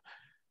distinction.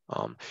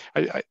 I've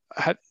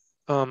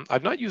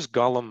not used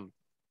Golem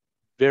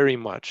very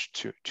much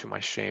to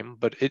my shame,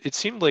 but it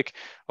seemed like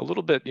a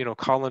little bit,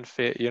 Colin,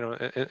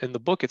 in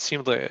the book, it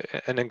seemed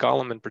like, and in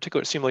Golem in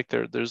particular, it seemed like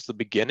there's the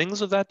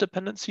beginnings of that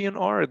dependency in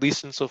R, at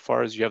least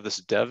insofar as you have this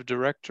dev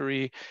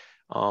directory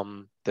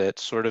that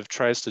sort of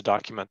tries to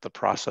document the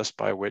process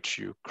by which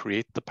you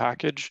create the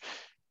package,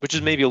 which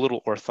is maybe a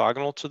little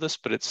orthogonal to this,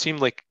 but it seemed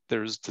like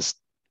there's this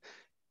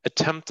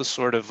attempt to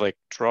sort of like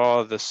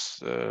draw this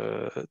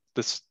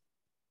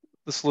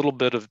little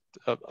bit of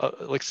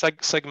like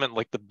segment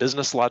like the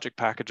business logic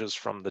packages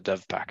from the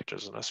dev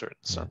packages in a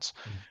certain sense,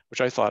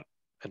 which I thought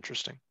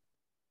interesting.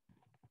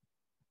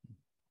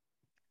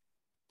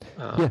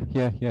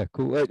 Yeah,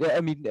 cool.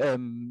 I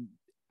mean,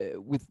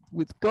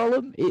 with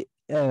Golem,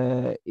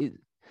 I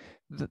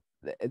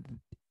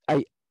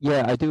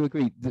do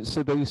agree.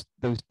 So those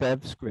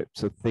dev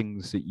scripts are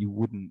things that you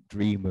wouldn't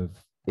dream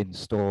of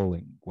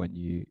installing when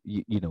you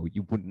know,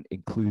 you wouldn't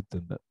include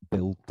them at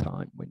build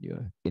time when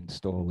you're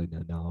installing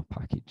an R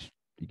package,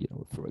 you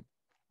know, for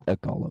a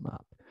Golem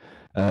app.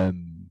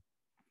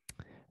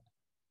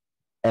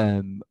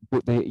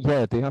 But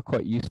they are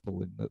quite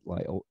useful in that,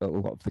 like a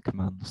lot of the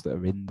commands that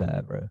are in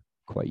there are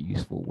quite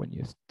useful when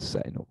you're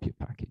setting up your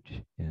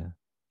package. Yeah.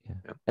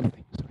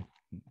 Anyway, sorry,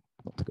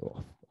 not to go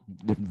off.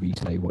 Didn't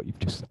re-say what you've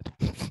just said.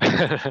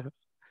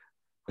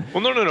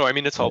 Well, no. I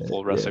mean, it's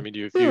helpful, Russ. I mean,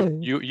 you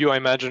I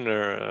imagine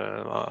are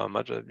a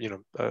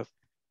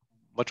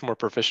much more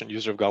proficient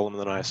user of Golem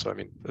than I. So I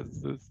mean,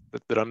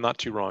 that I'm not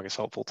too wrong is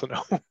helpful to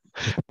know.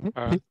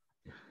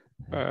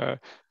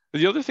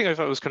 The other thing I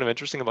thought was kind of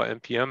interesting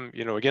about npm,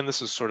 you know, again,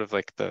 this is sort of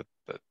like the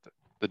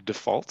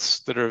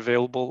defaults that are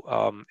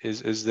available.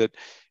 Is that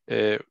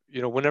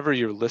you know, whenever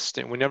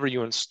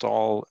you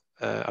install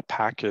a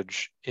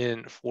package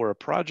for a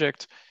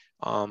project,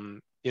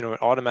 you know,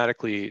 it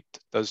automatically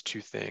does two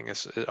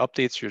things. It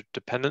updates your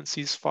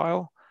dependencies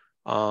file,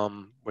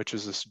 which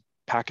is this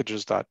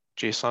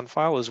packages.json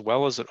file, as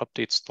well as it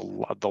updates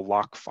the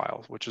lock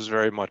file, which is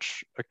very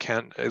much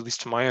akin, at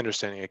least to my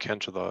understanding, akin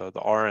to the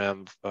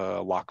RM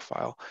lock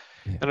file.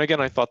 Yeah. And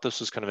again, I thought this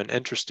was kind of an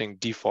interesting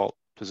default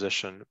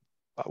position,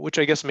 which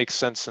I guess makes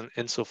sense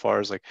insofar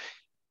as like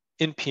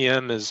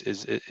npm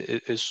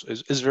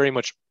is very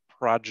much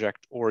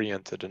project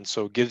oriented, and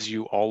so gives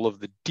you all of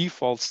the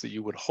defaults that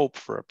you would hope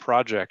for a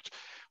project,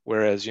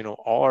 whereas, you know,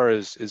 R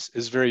is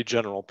very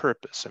general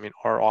purpose. I mean,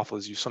 R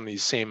offers you some of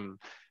these same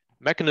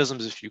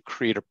mechanisms. If you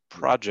create a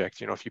project,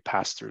 you know, if you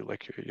pass through,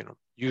 like, you know,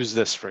 use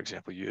this, for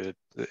example,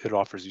 it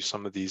offers you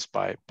some of these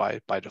by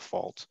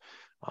default,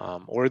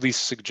 or at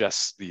least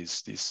suggests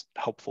these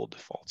helpful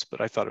defaults.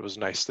 But I thought it was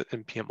nice that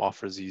npm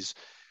offers these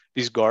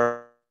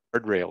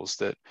guardrails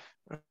that,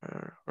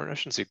 or I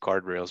shouldn't say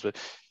guardrails, but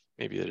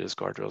maybe it is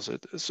guardrails.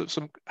 So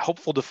some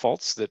helpful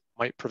defaults that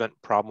might prevent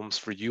problems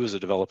for you as a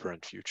developer in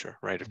future,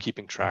 right? Of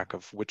keeping track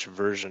of which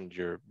version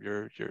you're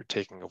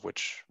taking of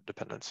which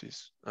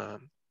dependencies.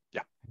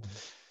 Yeah.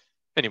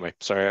 Anyway,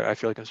 sorry, I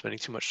feel like I'm spending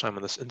too much time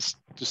on this. And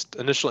just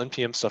initial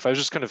npm stuff. I was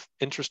just kind of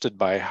interested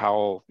by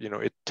how, you know,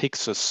 it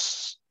takes a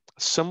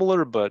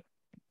similar but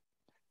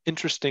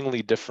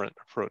interestingly different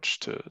approach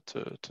to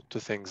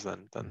things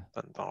than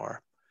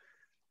R.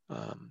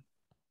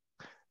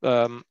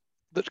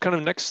 The kind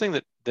of next thing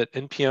that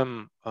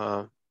npm,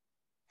 I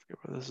forget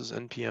whether this is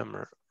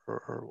npm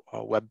or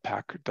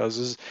Webpack does,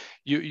 is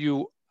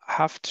you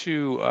have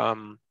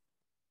to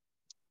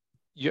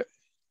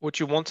what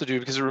you want to do,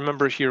 because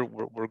remember here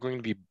we're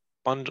going to be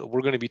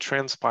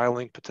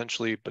transpiling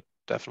potentially, but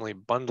definitely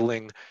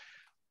bundling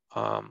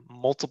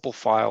multiple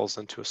files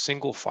into a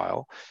single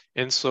file.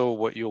 And so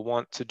what you'll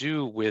want to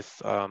do with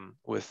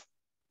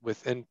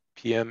npm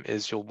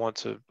is you'll want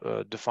to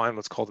define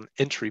what's called an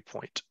entry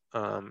point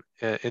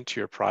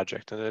into your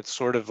project, and it's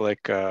sort of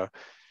like kind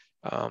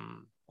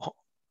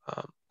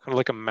of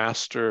like a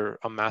master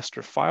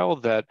file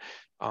that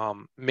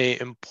may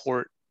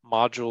import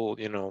module,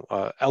 you know,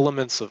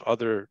 elements of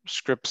other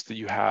scripts that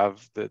you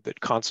have that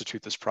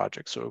constitute this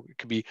project. So it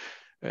could be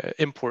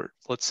import,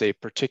 let's say,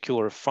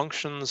 particular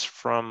functions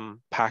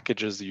from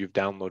packages that you've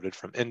downloaded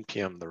from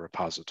npm, the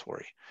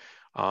repository.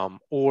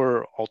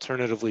 Or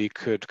alternatively,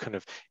 could kind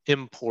of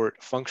import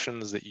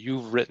functions that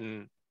you've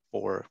written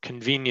for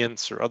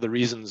convenience or other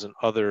reasons in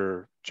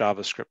other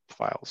JavaScript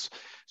files.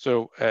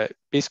 So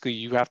basically,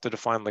 you have to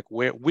define like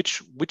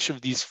which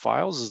of these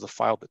files is the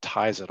file that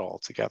ties it all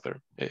together,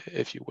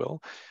 if you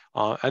will.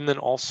 And then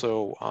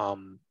also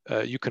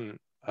you can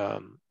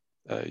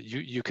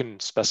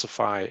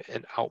specify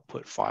an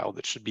output file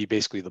that should be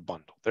basically the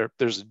bundle.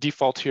 There's a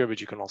default here, but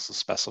you can also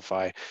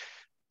specify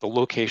the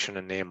location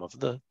and name of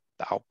the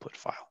output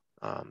file.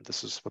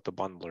 This is what the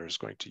bundler is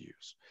going to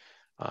use.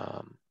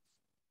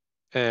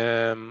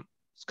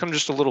 It's kind of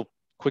just a little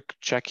quick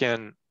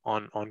check-in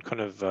on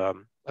kind of,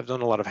 I've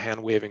done a lot of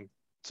hand waving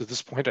to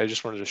this point. I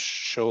just wanted to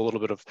show a little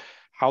bit of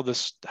how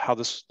this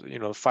you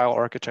know, file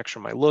architecture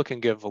might look, and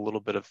give a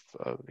little bit of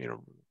you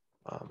know,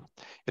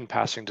 in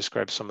passing,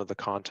 describe some of the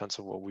contents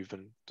of what we've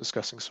been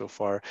discussing so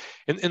far.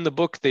 In the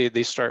book,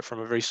 they start from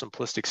a very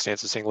simplistic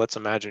stance of saying, let's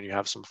imagine you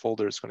have some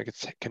folder that's going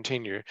to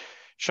contain your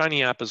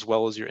Shiny app as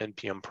well as your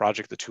npm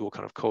project. The two will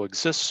kind of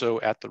coexist. So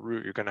at the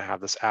root, you're going to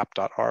have this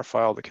app.r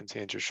file that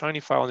contains your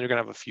Shiny file, and you're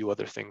going to have a few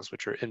other things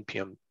which are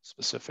npm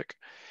specific.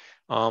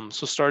 So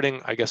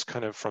starting, I guess,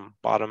 kind of from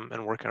bottom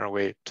and working our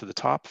way to the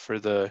top for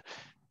the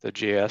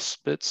JS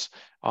bits.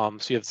 So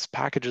you have this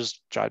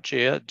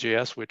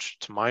packages.js, which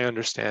to my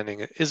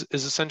understanding is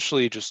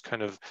essentially just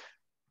kind of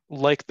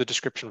like the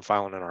description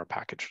file in our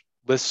package.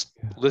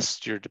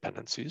 List your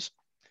dependencies.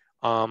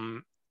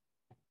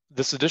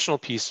 This additional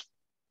piece,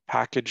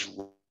 package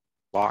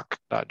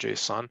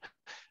lock.json,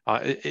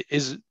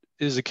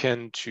 is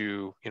akin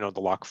to, you know,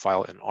 the lock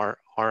file in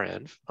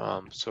rn.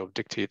 So it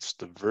dictates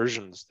the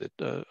versions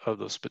that of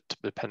those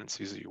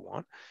dependencies that you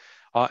want.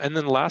 And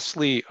then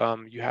lastly,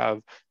 you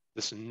have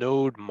this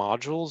node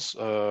modules,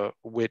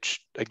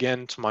 which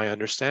again, to my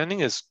understanding,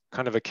 is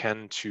kind of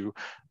akin to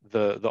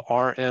the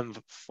RM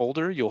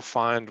folder you'll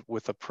find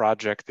with a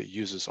project that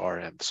uses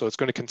RM. So it's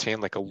going to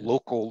contain like a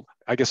local,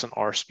 I guess in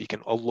R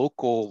speaking, a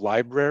local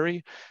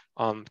library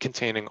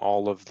containing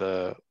all of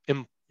the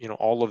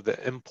all of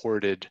the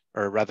imported,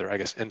 or rather, I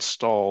guess,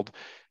 installed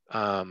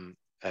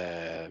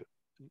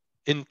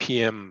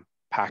npm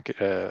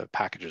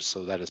packages.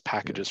 So that is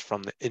packages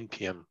from the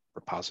npm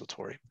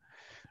repository.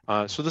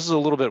 So this is a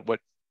little bit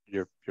what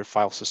your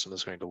file system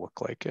is going to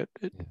look like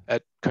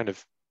at kind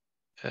of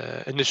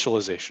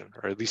initialization,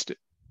 or at least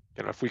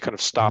if we kind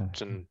of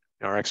stopped in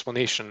our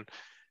explanation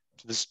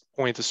to this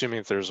point, assuming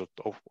that there's a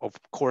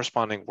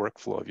corresponding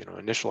workflow of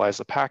initialize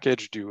the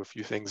package, do a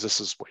few things.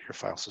 This is what your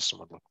file system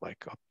would look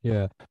like.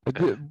 Yeah, but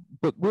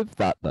with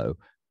that though,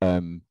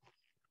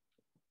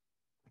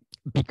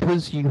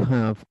 because you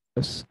have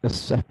a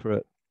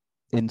separate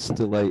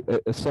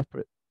a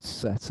separate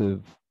set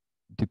of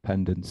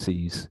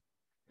dependencies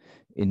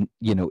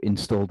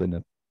installed in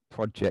a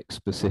project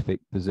specific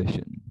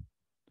position,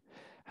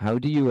 how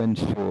do you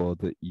ensure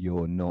that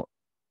you're not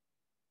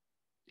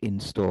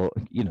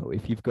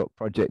if you've got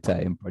project A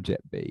and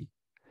project B,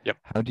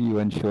 how do you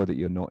ensure that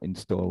you're not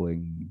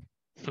installing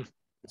the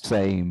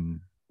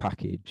same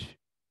package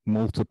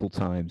multiple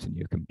times in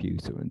your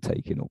computer and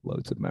taking up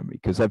loads of memory?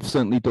 Because I've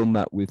certainly done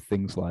that with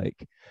things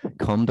like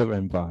Conda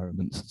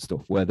environments and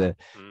stuff, where they're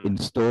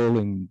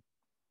installing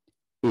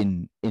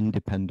in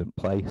independent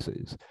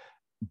places,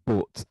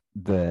 but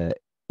they're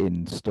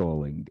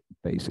installing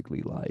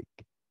basically like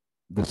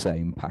the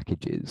same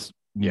packages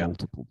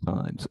multiple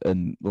times,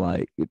 and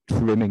like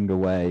trimming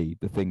away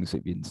the things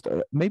that you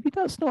install. Maybe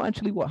that's not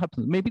actually what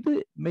happens. Maybe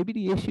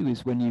the issue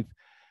is when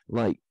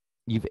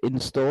you've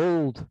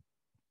installed,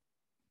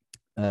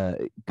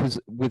 because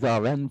with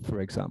RN,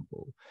 for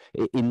example,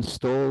 it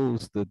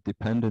installs the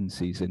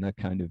dependencies in a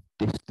kind of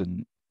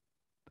distant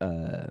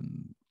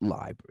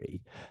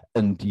library,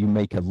 and you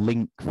make a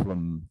link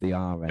from the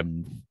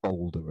RN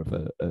folder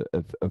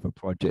of a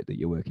project that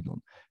you're working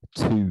on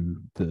to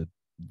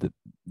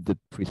the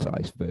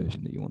precise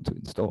version that you want to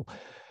install.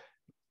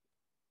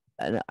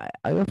 And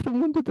I often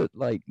wonder that,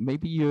 like,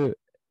 maybe you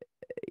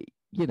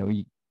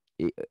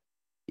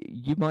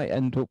might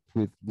end up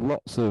with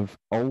lots of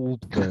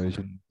old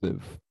versions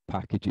of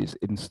packages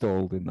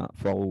installed in that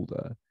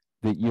folder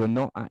that you're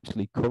not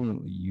actually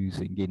currently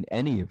using in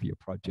any of your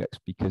projects,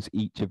 because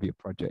each of your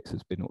projects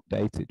has been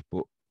updated,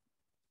 but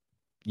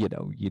you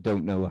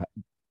don't know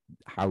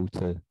how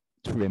to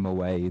trim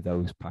away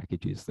those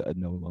packages that are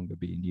no longer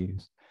being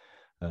used.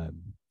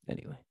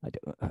 Anyway, I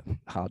don't.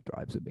 Hard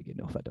drives are big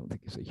enough. I don't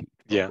think it's a huge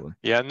problem.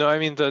 Yeah. No, I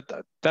mean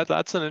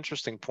that's an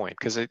interesting point,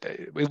 because at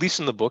least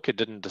in the book, it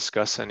didn't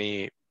discuss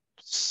any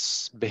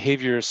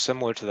behavior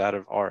similar to that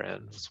of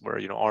RNs, where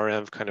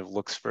RM kind of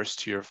looks first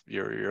to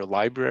your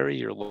library,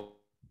 your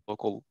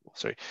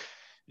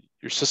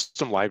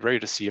system library,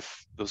 to see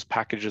if those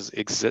packages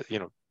exist.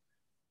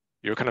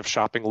 Your kind of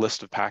shopping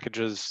list of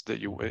packages that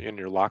you in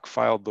your lock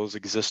file, those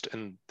exist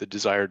in the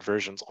desired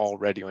versions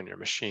already on your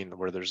machine,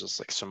 where there's this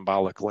like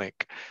symbolic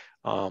link.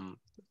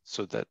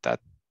 So that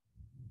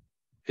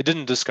it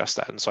didn't discuss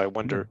that, and so I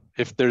wonder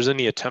if there's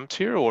any attempt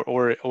here,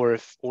 or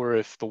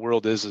if the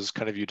world is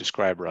kind of you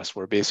describe, Russ,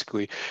 where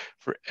basically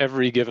for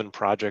every given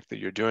project that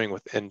you're doing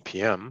with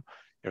npm,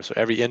 so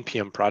every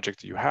npm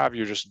project that you have,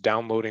 you're just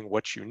downloading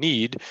what you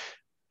need,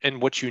 and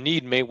what you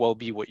need may well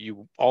be what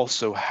you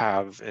also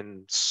have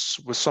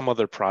with some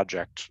other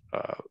project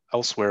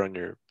elsewhere on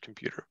your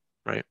computer,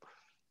 right?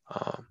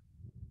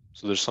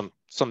 So there's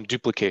some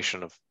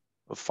duplication of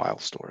file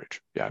storage.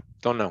 Yeah,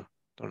 don't know.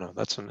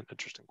 That's an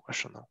interesting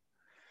question though.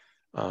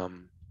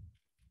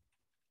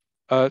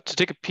 To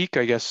take a peek,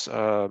 I guess.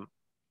 So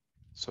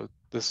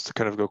this to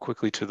kind of go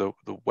quickly to the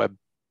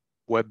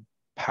Webpack.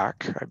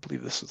 I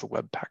believe this is the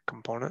Webpack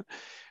component.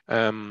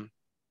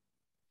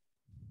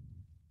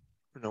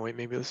 No, wait,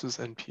 maybe this is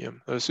npm.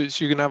 So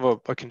you can have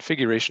a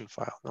configuration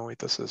file. No, wait,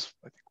 this is,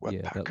 I think,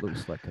 Webpack. Yeah, that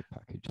looks like a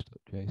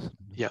package.json.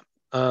 Yeah.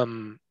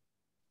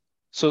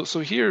 So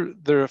here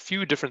there are a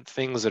few different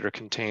things that are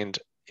contained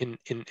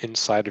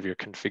inside of your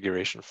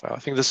configuration file. I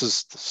think this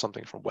is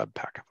something from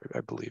Webpack,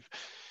 I believe.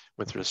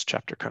 Went through this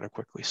chapter kind of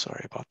quickly.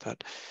 Sorry about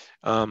that.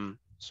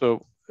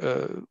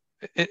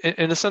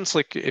 In a sense,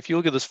 like if you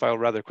look at this file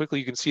rather quickly,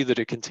 you can see that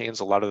it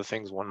contains a lot of the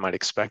things one might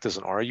expect as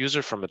an R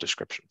user from a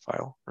description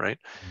file, right?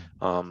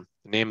 The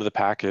name of the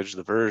package,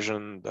 the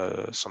version,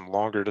 some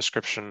longer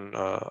description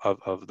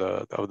of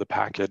the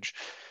package,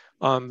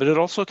 but it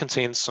also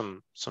contains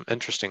some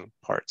interesting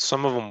parts.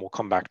 Some of them we'll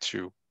come back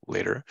to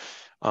later.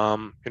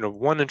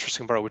 One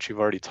interesting part which you've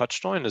already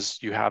touched on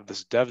is you have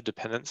this dev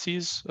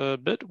dependencies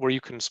bit where you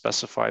can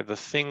specify the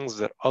things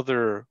that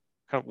other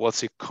kind of, let's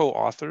say,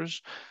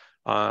 co-authors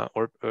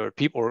or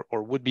people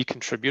or would-be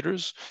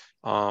contributors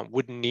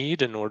would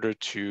need in order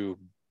to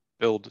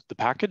build the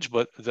package,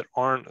 but that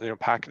aren't,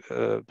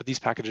 but these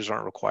packages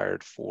aren't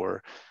required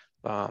for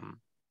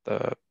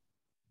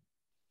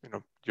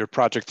your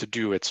project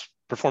to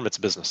perform its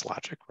business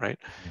logic, right?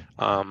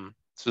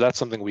 that's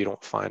something we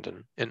don't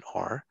find in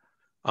R.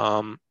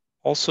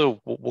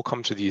 Also, we'll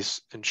come to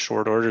these in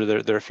short order.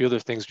 There are a few other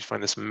things. We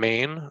find this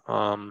main,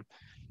 and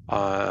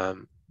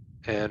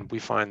we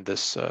find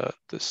this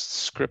this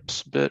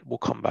scripts bit. We'll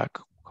come back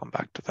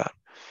to that.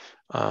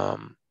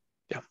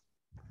 Yeah.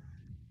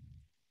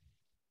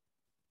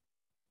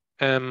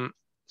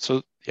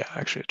 So yeah,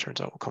 actually, it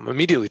turns out we'll come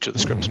immediately to the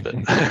scripts bit.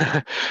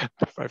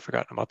 I've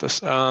forgotten about this.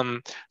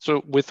 So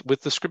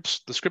with the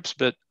scripts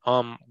bit,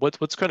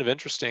 what's kind of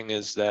interesting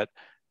is that,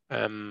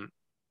 so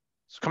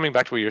coming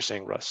back to what you're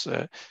saying, Russ,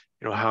 you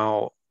know,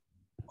 how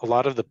a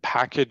lot of the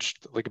package,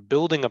 like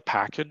building a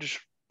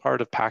package, part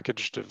of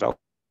package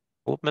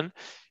development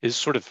is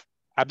sort of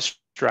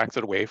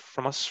abstracted away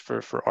from us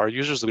for our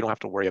users. We don't have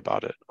to worry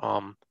about it.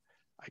 I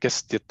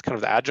guess the kind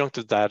of the adjunct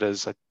of that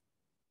is,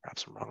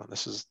 perhaps I'm wrong on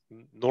this, is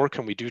nor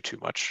can we do too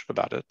much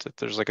about it.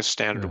 There's like a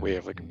standard way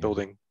of like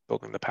building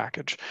the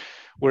package.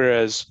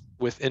 Whereas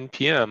with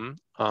NPM,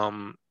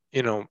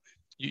 you know,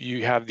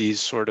 you have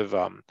these sort of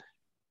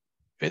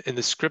in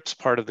the scripts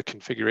part of the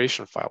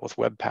configuration file with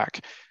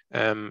Webpack,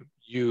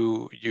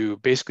 you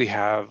basically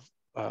have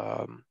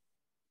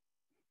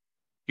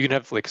you can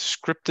have like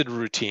scripted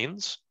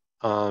routines,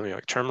 you know,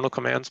 like terminal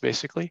commands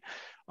basically,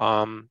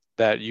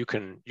 that you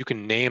can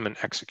name and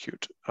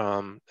execute,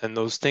 and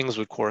those things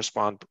would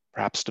correspond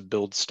perhaps to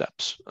build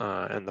steps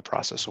in the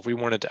process. So if we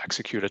wanted to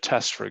execute a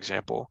test, for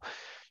example,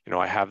 you know,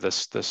 I have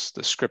this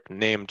script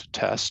named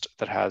test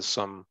that has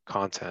some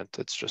content.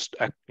 It's just,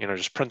 you know,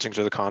 just printing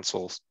to the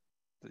console.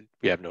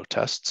 We have no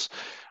tests.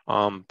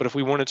 But if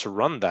we wanted to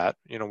run that,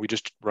 you know, we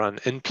just run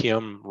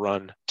npm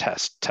run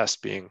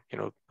test being, you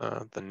know,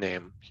 the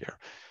name here.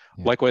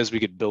 Yeah. Likewise, we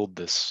could build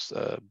this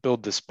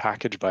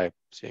package by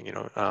saying, you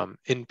know,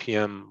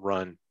 npm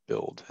run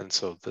build. And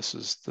so this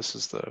is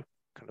the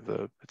kind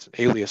of it's an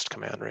aliased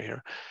command right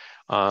here.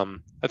 I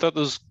thought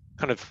those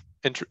kind of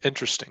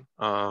interesting.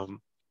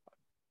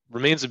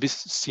 Remains to be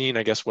seen,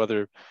 I guess,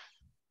 whether,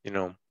 you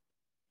know,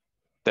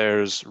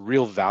 there's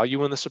real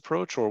value in this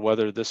approach, or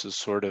whether this is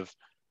sort of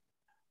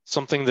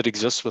something that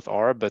exists with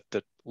R, but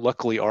that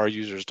luckily our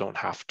users don't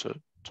have to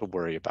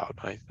worry about.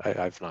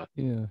 I've not.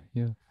 Yeah.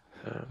 Yeah,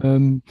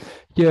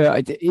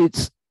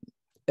 It's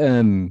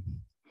I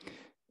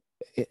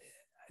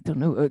don't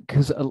know,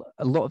 because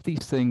a lot of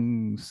these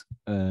things.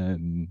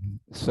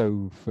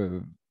 So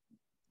for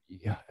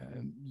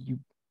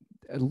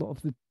a lot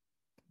of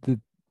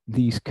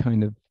these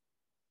kind of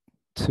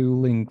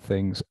tooling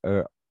things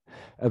are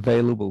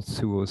available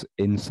to us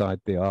inside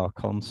the R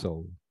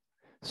console.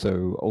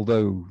 So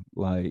although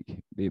like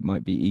it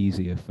might be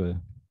easier for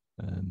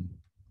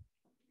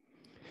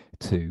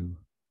to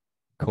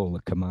call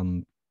a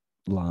command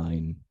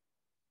line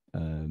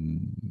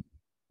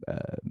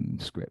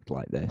script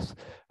like this,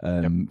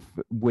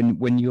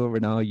 when you're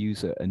an R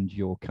user and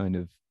you're kind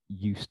of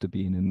used to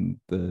being in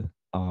the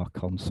R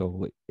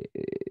console,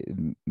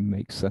 it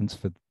makes sense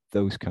for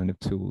those kind of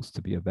tools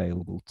to be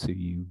available to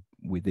you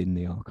within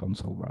the R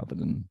console rather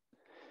than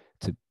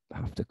to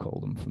have to call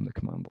them from the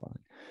command line.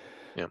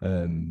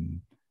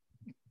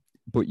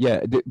 But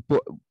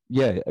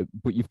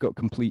you've got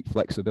complete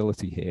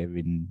flexibility here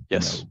in,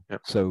 yes.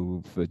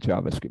 So for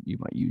JavaScript, you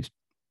might use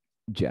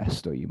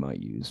Jest or you might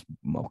use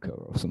Mocha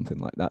or something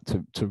like that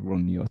to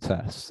run your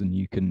tests, and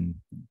you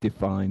can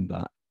define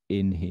that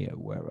in here.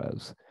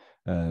 Whereas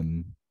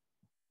in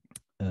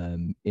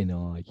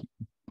our,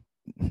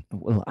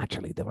 well,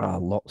 actually, there are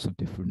lots of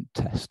different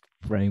test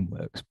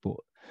frameworks, but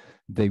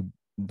they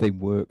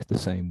work the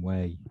same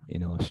way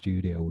in our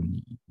studio,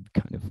 and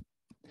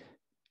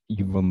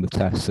you run the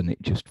tests and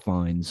it just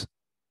finds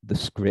the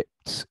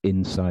scripts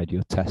inside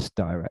your test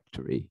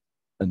directory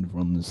and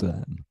runs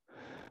them.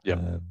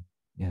 Yeah.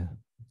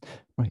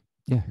 Right.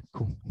 Yeah.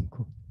 Cool.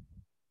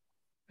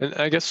 And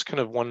I guess kind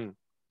of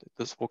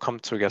this will come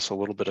to, I guess, a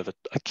little bit of a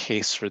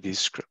case for these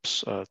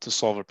scripts to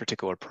solve a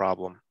particular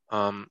problem.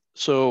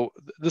 So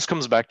this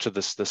comes back to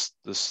this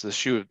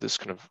issue, this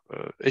kind of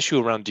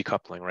issue around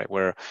decoupling, right?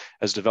 Where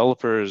as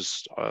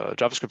developers,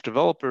 JavaScript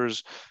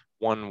developers,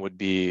 one would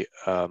be,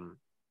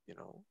 you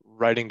know,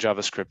 writing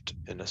JavaScript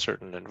in a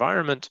certain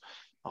environment,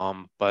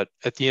 but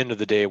at the end of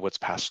the day, what's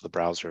passed to the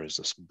browser is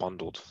this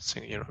bundled,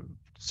 you know,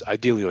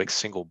 ideally like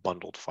single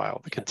bundled file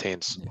that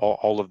contains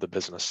all of the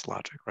business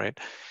logic, right?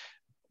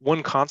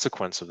 One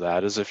consequence of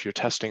that is if you're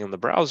testing in the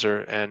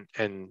browser and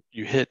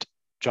you hit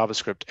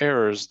JavaScript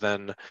errors,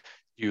 then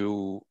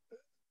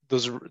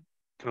those are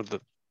kind of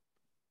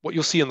what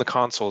you'll see in the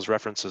console is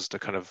references to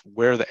kind of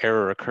where the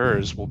error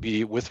occurs will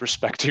be with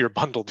respect to your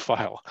bundled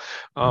file,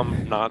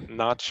 not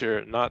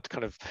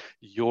kind of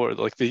your,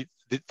 like the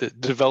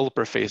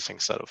developer facing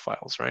set of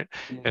files, right?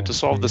 And to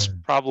solve this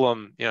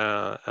problem, you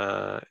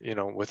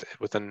know,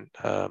 within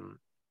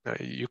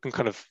you can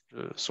kind of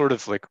sort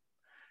of like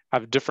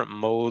have different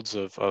modes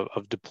of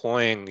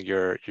deploying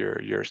your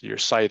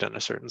site in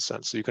a certain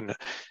sense. So you can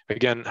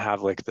again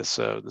have like this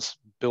this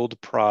build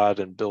prod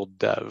and build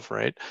dev,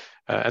 right?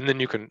 And then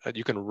you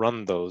can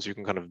run those. You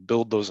can kind of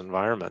build those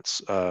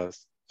environments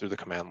through the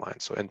command line.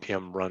 So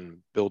npm run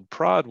build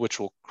prod, which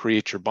will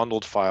create your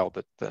bundled file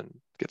that then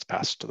gets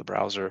passed to the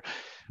browser.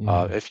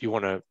 Yeah. If you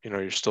want to,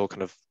 you're still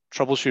kind of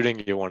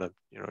troubleshooting, you want to,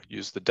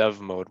 use the dev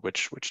mode,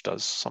 which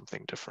does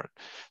something different.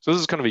 So this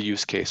is kind of a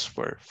use case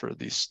for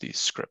these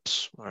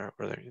scripts where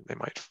they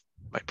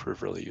might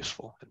prove really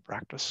useful in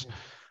practice.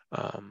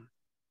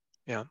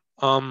 Yeah.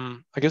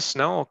 I guess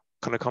now I'll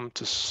kind of come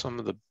to some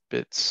of the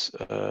bits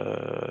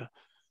for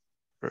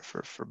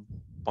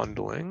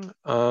bundling.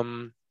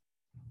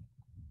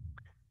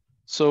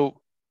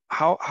 So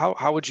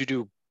how would you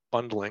do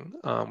bundling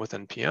with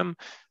NPM?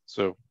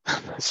 So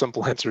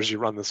simple answer is you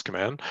run this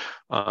command.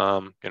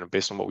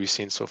 Based on what we've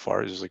seen so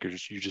far, is like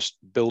you just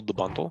build the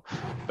bundle.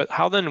 But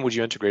how then would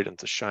you integrate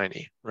into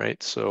Shiny,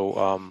 right?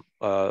 So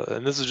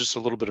and this is just a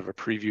little bit of a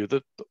preview.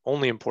 The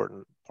only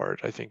important part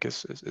I think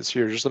is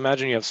here. Just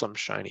imagine you have some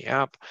Shiny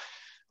app.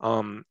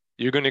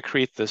 You're going to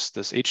create this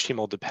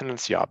HTML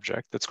dependency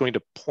object that's going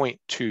to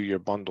point to your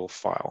bundle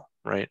file,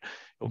 right?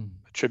 You'll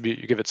attribute,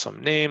 you give it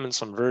some name and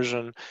some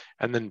version,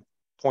 and then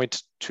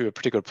point to a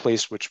particular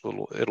place which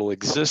it'll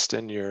exist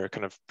in your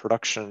kind of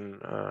production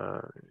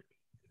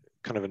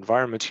kind of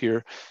environment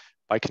here.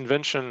 By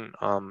convention,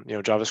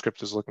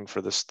 JavaScript is looking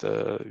for this.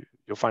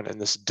 You'll find it in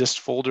this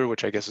dist folder,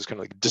 which I guess is kind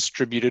of like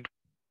distributed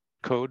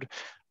code,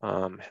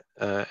 and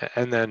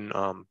then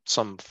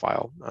some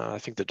file. I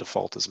think the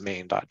default is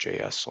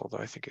main.js, although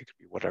I think it could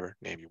be whatever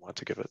name you want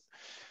to give it,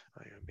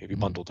 maybe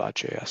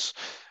bundle.js.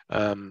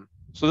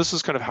 So this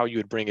is kind of how you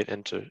would bring it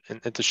into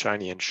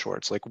Shiny in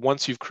short. Like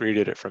once you've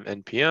created it from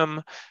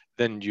NPM,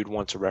 then you'd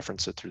want to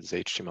reference it through this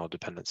HTML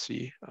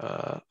dependency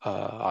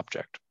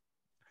object.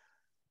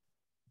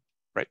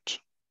 Right.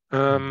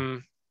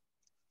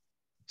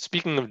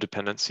 Speaking of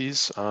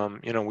dependencies,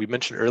 we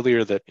mentioned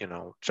earlier that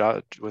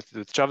with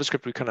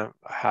JavaScript we kind of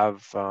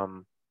have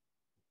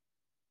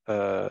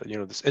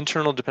this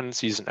internal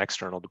dependencies and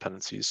external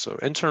dependencies. So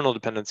internal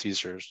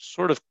dependencies are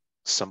sort of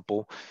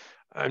simple.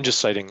 I'm just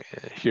citing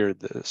here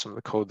some of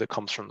the code that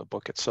comes from the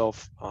book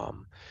itself.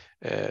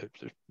 It's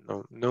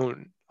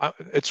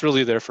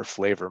really there for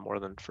flavor more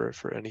than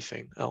for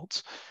anything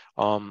else.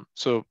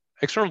 So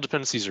external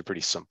dependencies are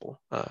pretty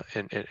simple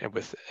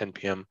with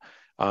NPM.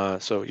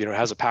 So it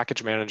has a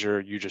package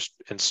manager. You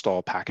just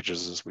install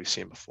packages as we've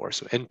seen before.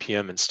 So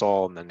npm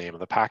install and the name of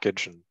the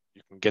package, and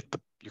you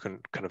can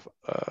kind of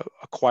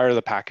acquire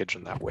the package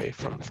in that way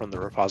from the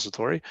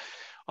repository.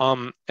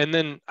 And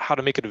then how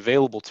to make it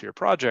available to your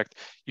project,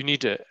 you need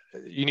to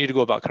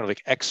go about kind of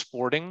like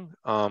exporting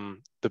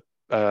the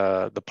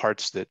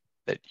parts that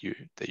you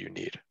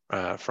need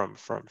from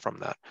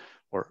that,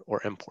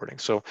 or importing.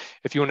 So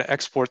if you want to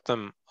export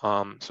them,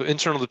 so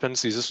internal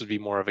dependencies, this would be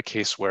more of a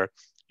case where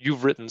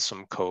you've written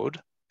some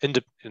code.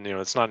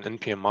 It's not an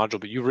NPM module,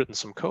 but you've written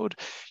some code.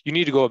 You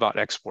need to go about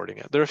exporting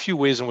it. There are a few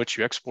ways in which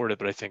you export it,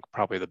 but I think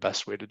probably the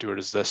best way to do it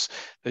is this: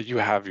 that you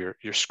have your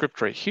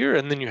script right here,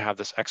 and then you have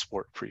this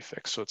export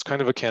prefix. So it's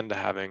kind of akin to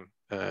having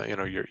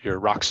your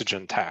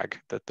Roxygen tag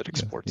that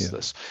exports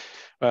this.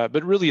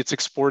 But really, it's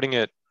exporting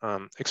it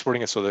so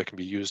that it can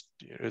be used,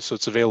 so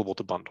it's available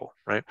to bundle,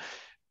 right?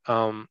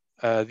 The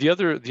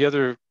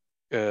other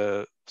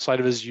side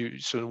of it is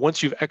so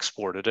once you've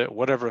exported it,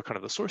 whatever kind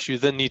of the source, you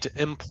then need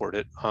to import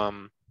it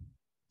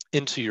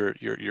into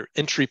your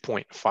entry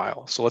point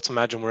file. So let's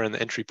imagine we're in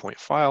the entry point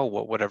file,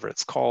 whatever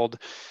it's called,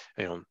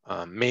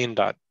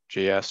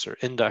 main.js or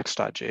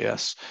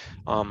index.js.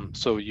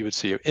 So you would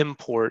see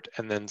import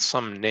and then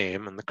some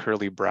name in the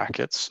curly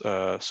brackets.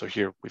 So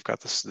here we've got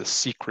this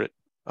secret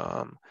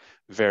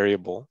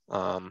variable,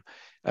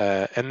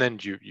 and then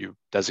you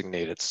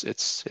designate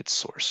its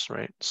source,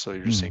 right? So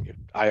you're just saying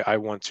I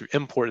want to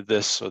import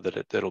this so that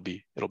it'll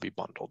be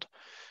bundled.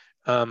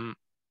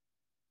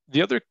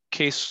 The other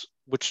case,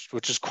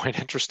 which is quite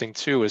interesting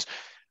too, is,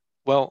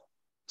 well,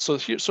 so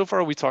here so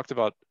far we talked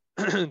about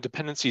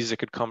dependencies that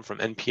could come from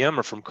NPM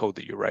or from code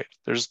that you write.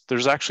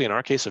 There's actually in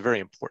our case a very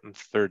important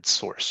third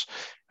source,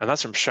 and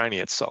that's from Shiny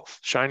itself.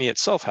 Shiny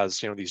itself has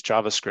these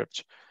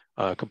JavaScript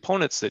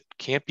components that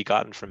can't be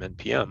gotten from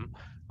NPM,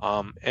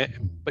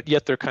 but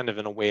yet they're kind of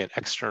in a way an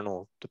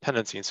external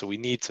dependency, and so we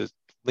need to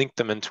link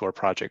them into our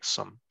project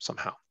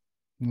somehow.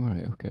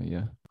 Right. Okay.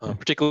 Yeah.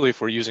 Particularly if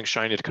we're using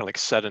Shiny to kind of like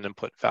set an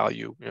input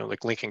value,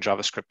 like linking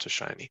JavaScript to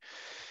Shiny.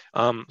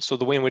 So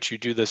the way in which you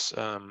do this,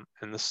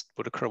 and this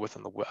would occur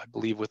within I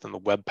believe within the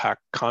Webpack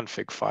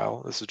config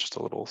file. This is just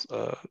a little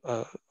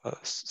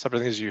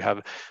separate things. You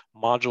have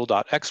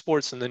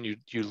module.exports, and then you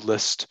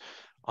list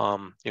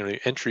your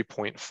entry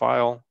point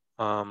file,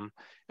 and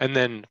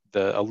then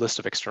a list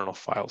of external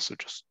files. So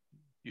just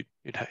you'd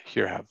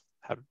here have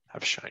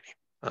Shiny.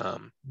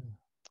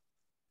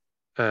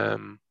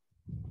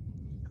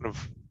 Kind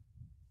of,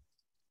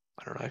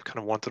 I don't know, I kind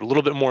of wanted a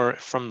little bit more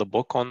from the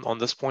book on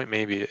this point.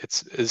 Maybe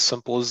it's as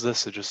simple as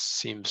this. It just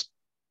seems,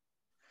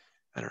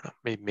 I don't know,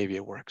 maybe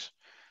it works.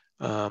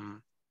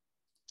 And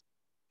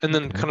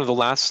then kind of the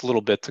last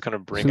little bit to kind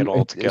of bring it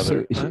all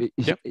together.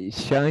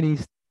 Shiny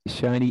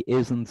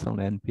isn't on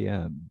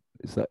NPM.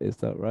 Is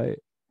that right?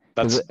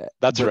 That's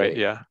right.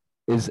 Yeah.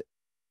 Is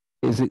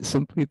it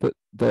simply that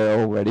they're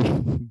already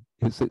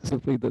Is it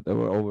something that there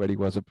already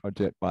was a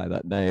project by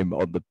that name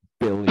on the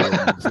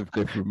billions of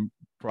different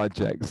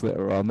projects that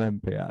are on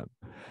NPM?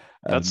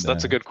 And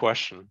That's a good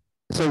question.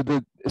 so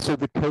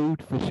the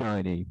code for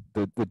Shiny,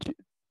 the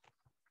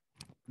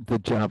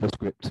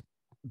JavaScript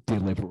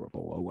deliverable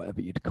or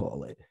whatever you'd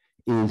call it,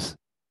 is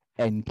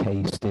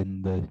encased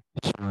in the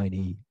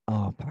Shiny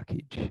R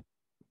package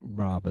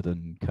rather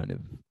than kind of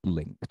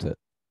linked at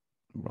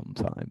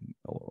runtime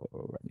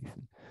or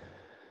anything.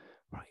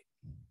 Right.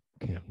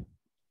 Okay. Yeah.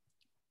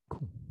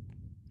 Cool.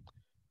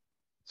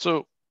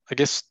 So I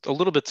guess a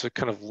little bit to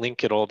kind of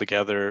link it all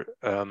together.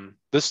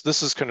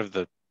 This is kind of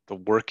the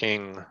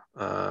working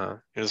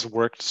this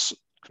worked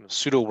kind of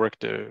pseudo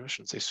worked. I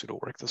shouldn't say pseudo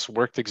work. This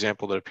worked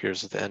example that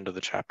appears at the end of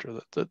the chapter.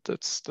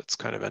 That's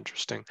kind of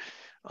interesting.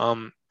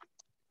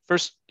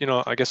 First,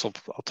 I guess I'll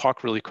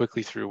talk really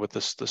quickly through what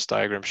this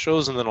diagram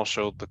shows, and then I'll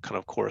show the kind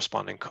of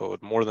corresponding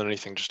code more than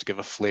anything, just to give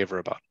a flavor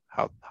about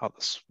how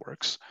this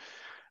works.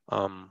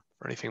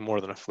 For anything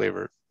more than a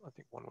flavor, I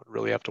think one would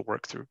really have to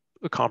work through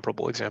a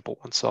comparable example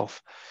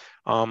oneself.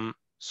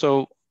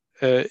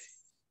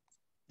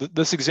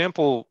 This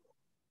example,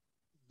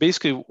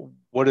 basically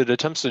what it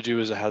attempts to do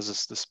is it has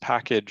this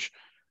package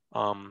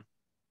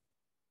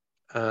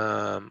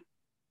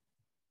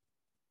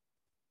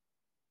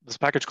this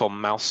package called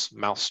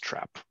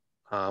mousetrap,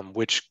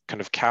 which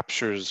kind of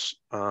captures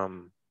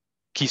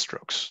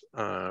keystrokes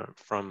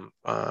from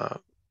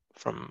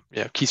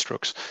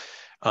keystrokes.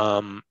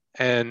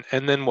 And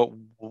then what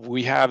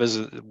we have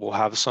is we'll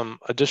have some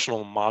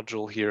additional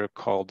module here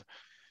called,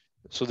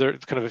 so there are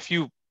kind of a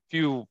few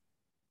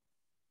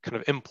kind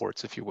of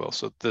imports, if you will.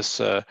 So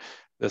this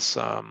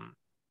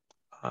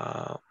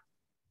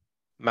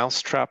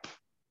mousetrap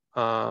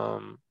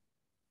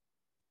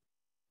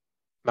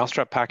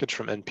package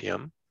from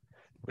NPM,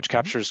 which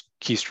captures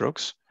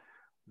keystrokes.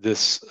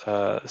 This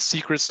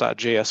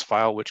secrets.js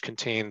file, which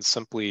contains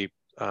simply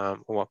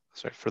for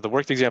the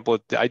worked example,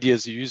 the idea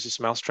is you use this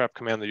mousetrap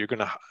command that you're going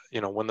to,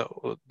 when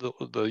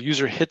the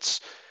user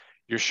hits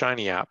your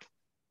Shiny app,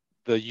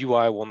 the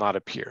UI will not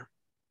appear.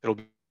 It'll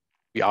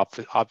be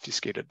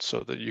obfuscated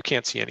so that you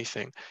can't see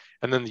anything.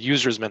 And then the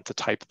user is meant to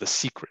type the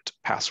secret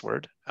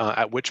password,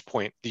 at which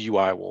point the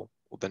UI will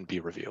then be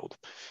revealed.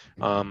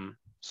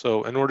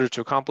 So in order to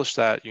accomplish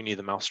that, you need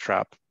the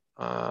mousetrap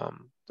module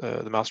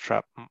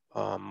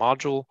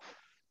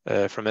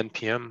from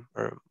NPM,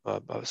 or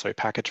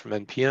package from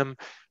NPM.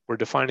 We're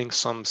defining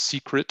some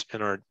secret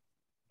in our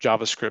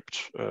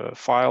JavaScript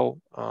file.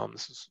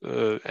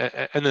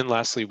 And then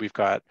lastly, we've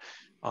got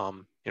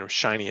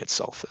Shiny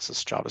itself as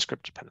this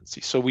JavaScript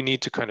dependency. So we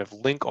need to kind of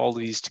link all of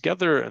these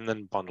together and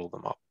then bundle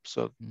them up.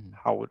 So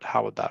how would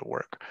that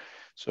work?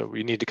 So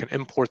we need to kind of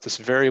import this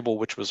variable,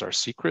 which was our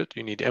secret.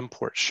 You need to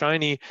import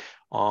Shiny,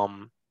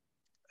 tie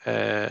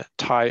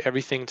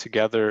everything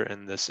together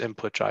in this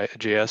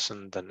input.js,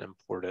 and then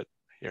import it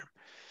here.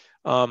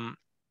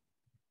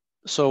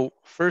 So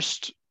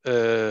first,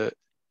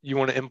 you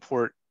want to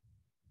import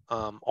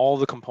all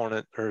the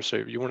component,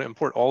 you want to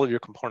import all of your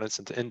components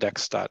into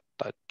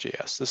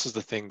index.js. This is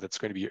the thing that's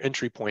going to be your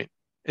entry point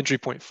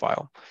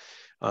file.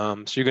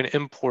 So you're going to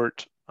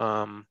import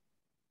the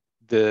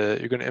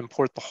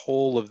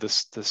whole of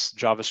this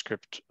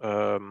JavaScript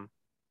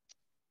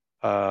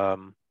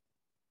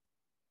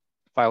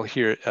file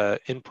here,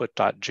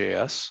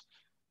 input.js.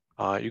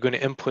 You're going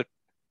to input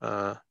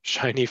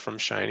Shiny from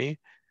Shiny.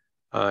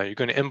 You're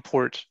going to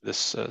import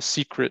this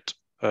secret,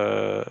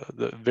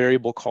 the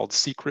variable called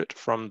secret,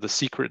 from the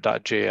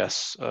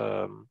secret.js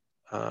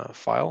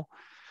file.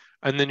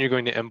 And then you're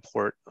going to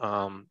import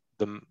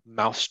the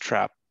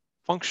mousetrap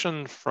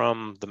function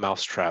from the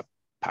mousetrap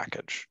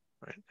package,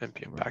 right?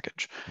 NPM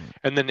package.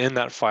 And then in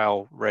that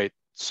file, write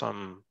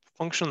some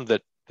function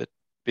that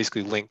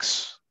basically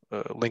links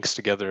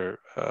together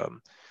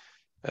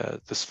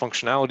this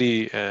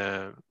functionality.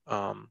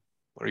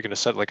 Or you're going to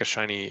set like a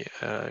Shiny,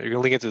 you're going to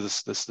link it to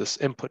this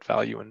input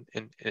value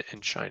in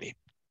Shiny.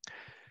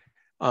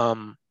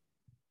 So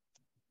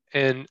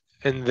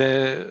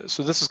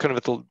this is kind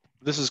of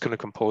this is kind of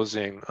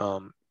composing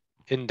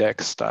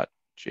index.js.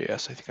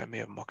 I think I may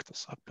have mucked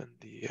this up in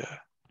the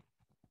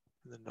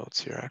notes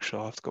here. Actually,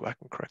 I'll have to go back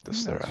and correct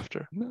this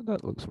thereafter. No,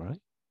 that looks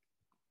right.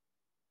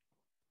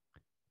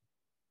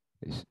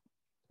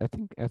 I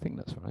think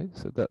that's right.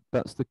 So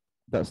that's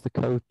the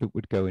code that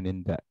would go in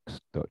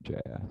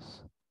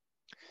index.js.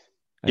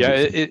 Yeah,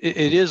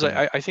 it is.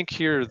 I think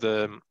here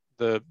the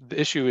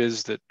issue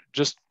is that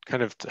just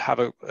kind of to have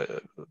a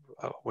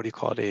what do you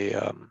call it,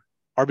 a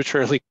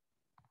arbitrarily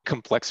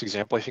complex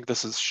example. I think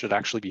this should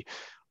actually be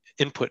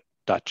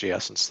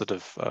input.js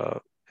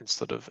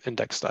instead of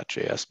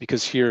index.js,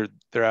 because here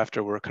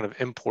thereafter we're kind of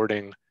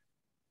importing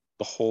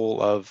the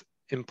whole of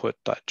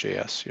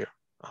input.js here.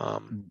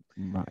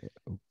 Right.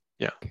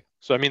 Yeah.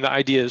 So I mean, the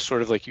idea is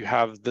sort of like you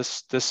have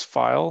this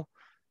file.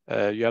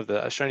 You have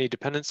the Shiny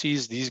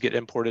dependencies. These get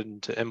imported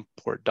into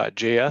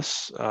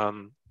import.js,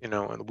 and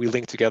we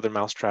link together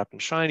mousetrap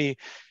and Shiny,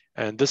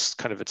 and this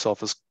kind of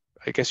itself is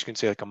I guess you can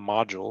say like a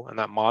module, and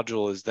that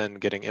module is then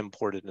getting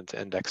imported into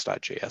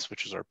index.js,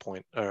 which is our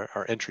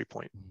entry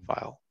point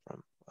file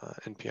from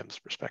NPM's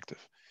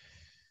perspective.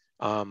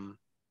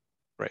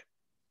 Right.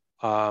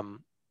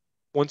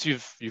 Once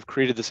you've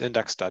created this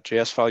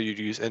index.js file, you'd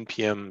use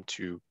npm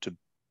to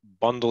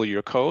bundle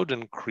your code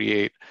and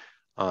create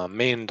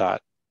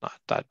main.js,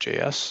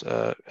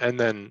 and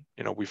then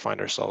we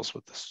find ourselves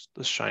with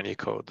this shiny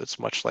code that's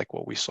much like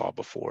what we saw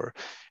before.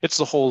 It's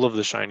the whole of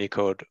the shiny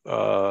code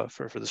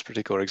for this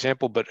particular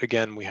example, but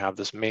again, we have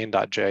this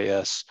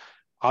main.js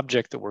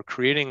object that we're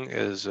creating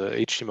is a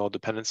HTML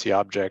dependency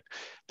object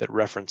that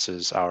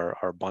references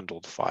our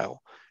bundled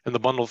file. And the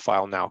bundled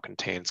file now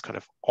contains kind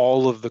of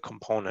all of the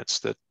components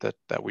that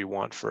we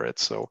want for it.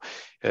 So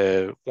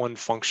one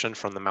function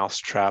from the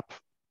mousetrap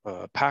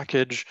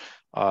package,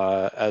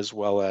 as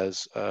well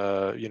as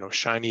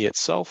Shiny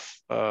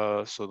itself,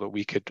 so that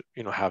we could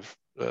have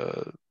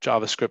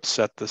JavaScript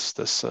set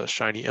this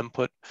Shiny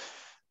input,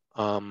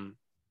 and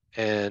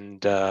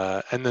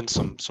then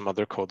some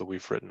other code that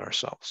we've written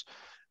ourselves.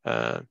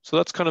 So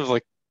that's kind of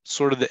like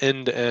sort of the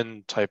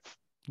end-to-end type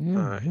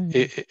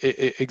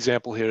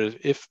example here.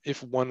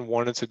 If one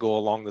wanted to go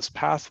along this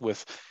path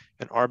with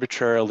an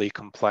arbitrarily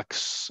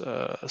complex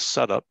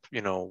setup,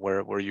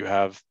 where you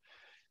have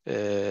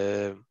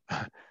in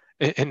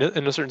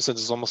a certain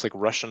sense, it's almost like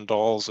Russian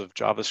dolls of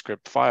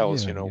JavaScript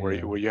files,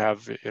 where you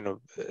have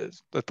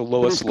at the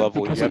lowest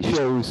level you have it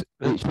shows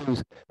so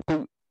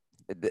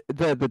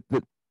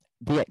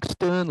the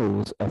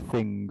externals are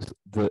things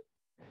that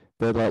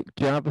they're like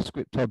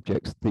JavaScript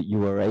objects that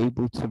you are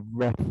able to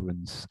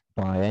reference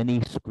by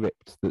any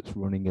script that's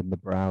running in the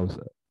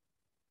browser.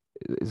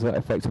 Is that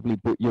effectively?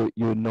 But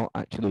you're not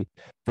actually.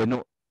 They're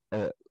not.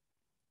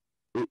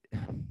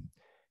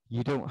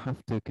 You don't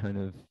have to kind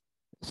of.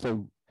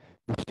 So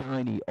the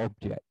Shiny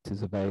object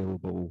is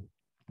available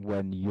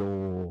when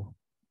your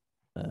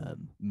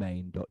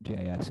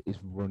main.js is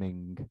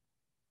running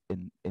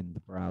in the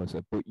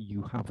browser, but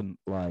you haven't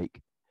like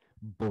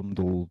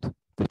bundled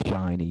the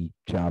Shiny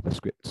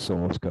JavaScript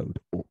source code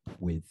up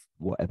with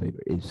whatever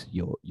it is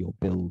you're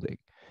building.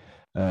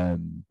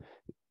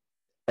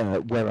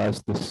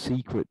 Whereas the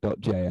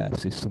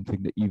secret.js is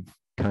something that you've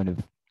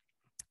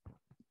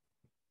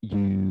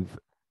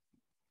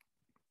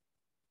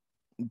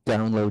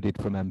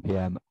downloaded from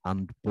npm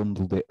and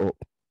bundled it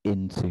up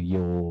into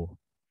your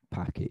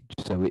package.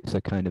 So it's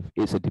a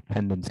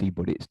dependency,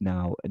 but it's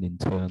now an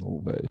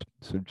internal version.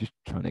 So just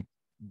trying to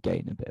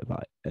gain a bit of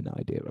an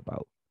idea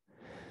about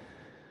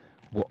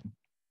what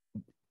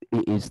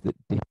it is that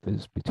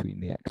differs between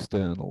the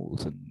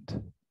externals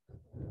and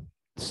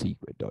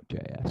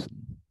secret.js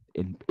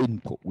and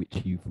input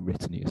which you've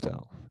written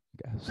yourself, I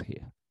guess,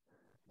 here.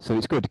 So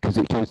it's good because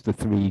it shows the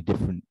three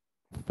different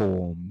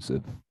forms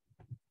of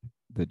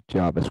the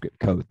JavaScript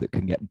code that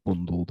can get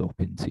bundled up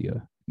into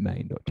your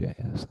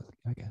main.js,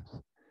 I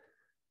guess.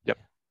 Yep.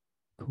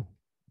 Cool.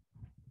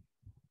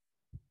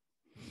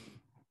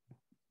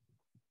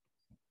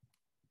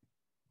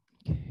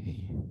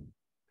 Okay.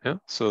 Yeah,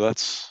 so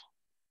that's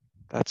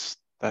it.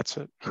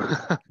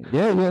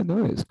 yeah,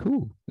 no, it's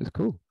cool. It's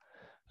cool.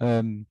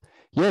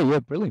 Yeah,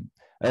 brilliant.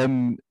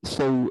 Yes,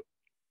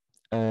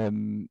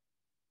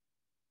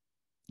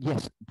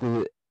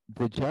 the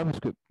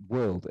JavaScript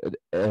world,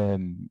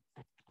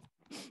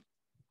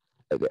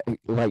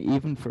 like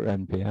even for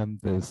npm,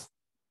 there's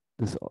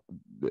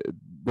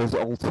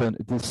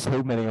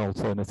so many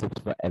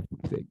alternatives for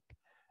everything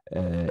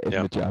in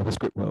the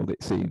JavaScript world,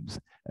 it seems.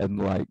 And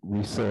like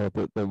we saw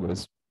that there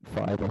was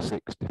 5 or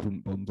 6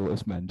 different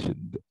bundlers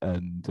mentioned,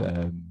 and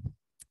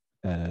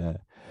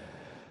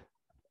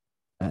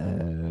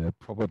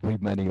probably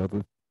many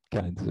other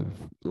kinds of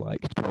like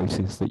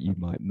choices that you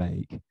might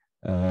make.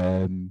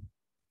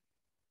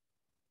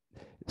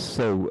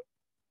 So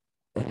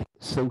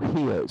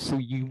here,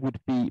 you would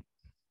be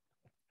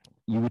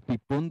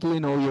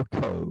bundling all your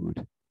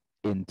code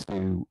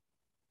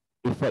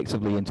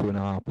effectively into an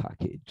R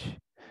package,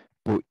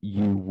 but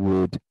you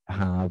would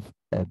have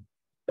a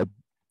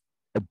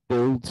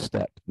build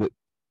step that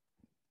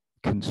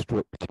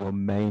constructs your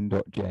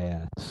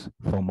main.js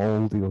from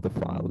all the other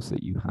files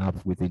that you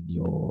have within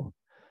your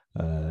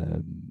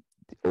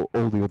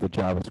all the other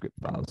JavaScript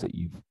files that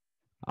you've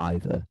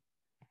either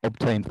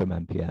obtained from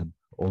npm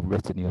or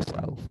written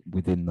yourself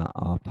within that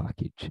R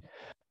package.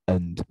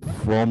 And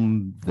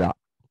from that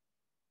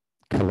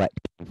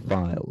collection of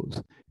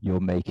files, you're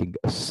making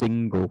a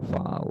single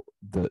file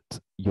that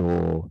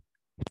your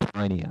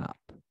Shiny app,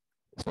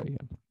 sorry,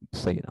 I'm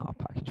saying R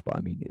package, but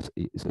I mean it's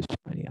a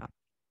Shiny app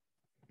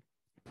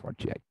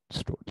project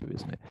structure,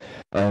 isn't it?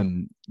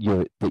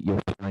 That your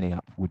Shiny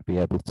app would be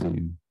able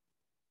to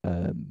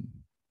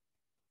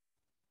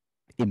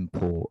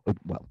import,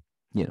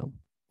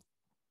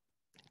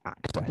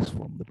 access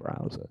from the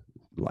browser,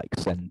 like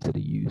send to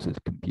the user's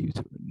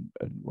computer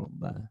and run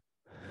there.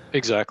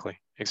 Exactly.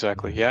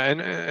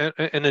 Yeah,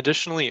 and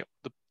additionally,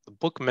 the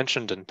book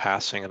mentioned in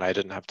passing, and I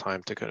didn't have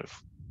time to kind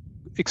of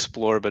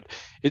explore, but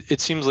it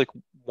seems like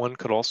one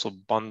could also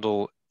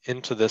bundle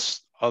into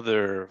this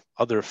other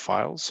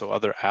files, so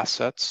other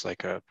assets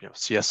like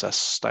CSS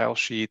style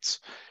sheets,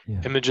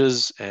 Yeah.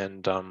 images,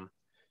 and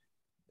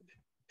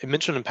it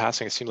mentioned in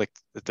passing, it seemed like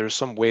that there's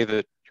some way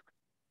that,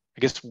 I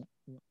guess,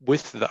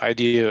 with the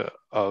idea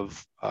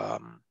of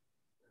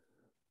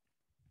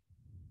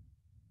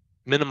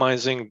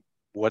minimizing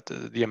what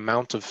the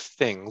amount of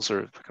things,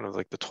 or kind of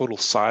like the total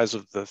size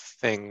of the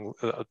thing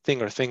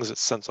or things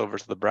that's sent over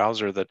to the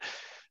browser, that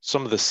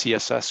some of the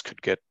CSS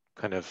could get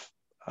kind of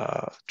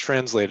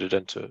translated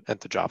into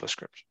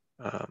JavaScript.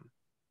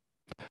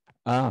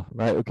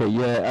 Right. Okay.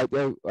 Yeah.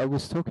 I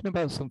was talking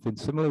about something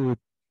similar with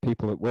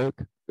people at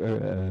work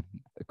a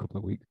couple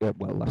of weeks,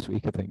 well, last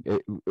week, I think,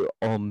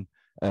 on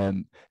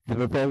there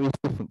are various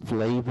different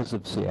flavors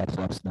of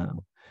CSS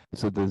now.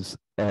 So there's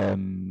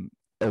and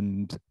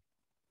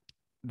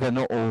they're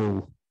not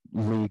all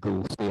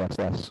legal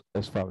CSS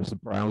as far as the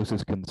browser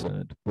is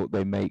concerned, but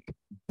they make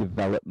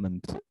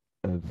development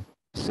of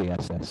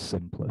CSS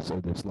simpler.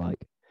 So there's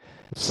like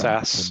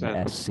Sass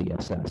and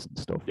SCSS and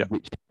stuff, yeah,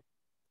 which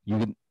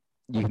you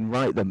can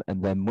write them,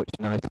 and they're much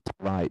nicer to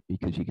write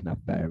because you can have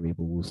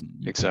variables and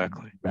you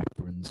exactly can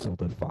reference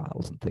other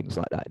files and things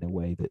like that in a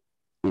way that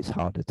it's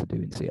harder to do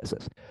in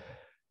CSS.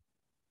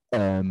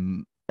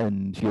 And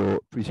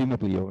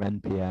presumably your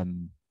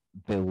npm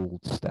build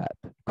step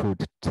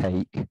could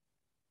take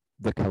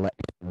the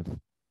collection of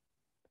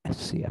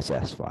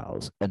SCSS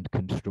files and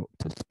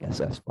construct a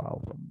CSS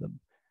file from them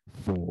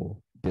for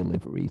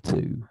delivery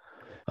to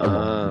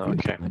along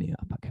with your okay. Tiny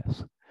app, I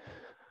guess.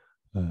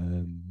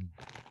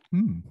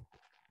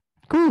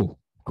 Cool.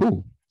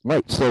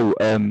 Right, so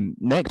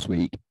next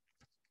week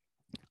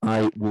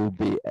I will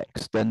be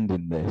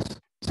extending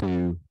this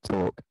to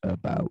talk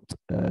about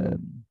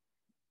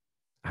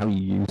how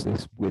you use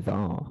this with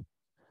R.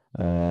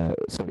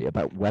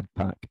 About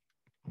Webpack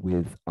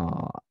with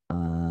R,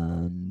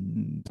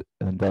 and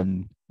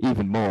then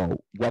even more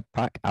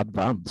Webpack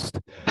Advanced,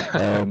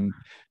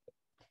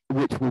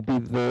 which will be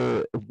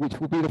the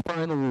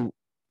final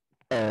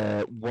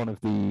one of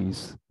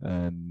these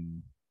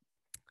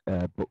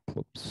book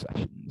club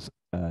sessions,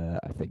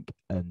 I think,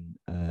 and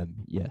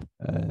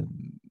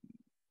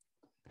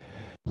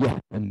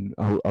and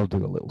I'll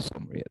do a little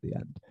summary at the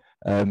end.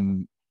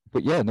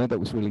 But yeah, no, it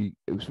was really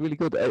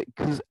good,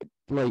 because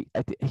I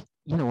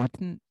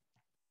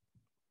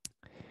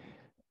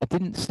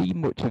didn't see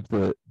much of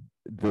the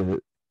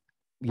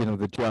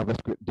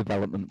JavaScript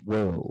development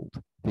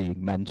world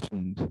being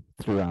mentioned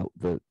throughout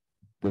the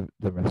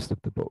rest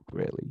of the book,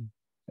 really.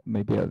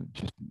 Maybe I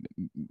just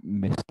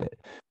missed it,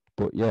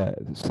 but yeah,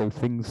 so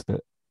things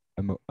that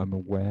I'm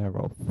aware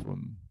of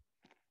from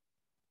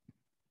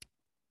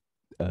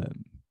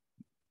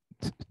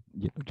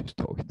just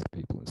talking to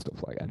people and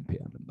stuff like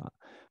npm and that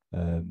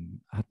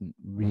hadn't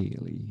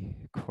really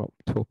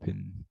cropped up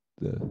in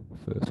the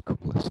first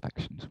couple of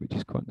sections, which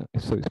is quite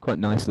nice. So it's quite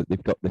nice that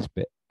they've got this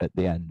bit at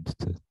the end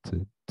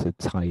to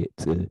tie it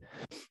to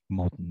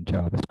modern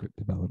JavaScript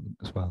development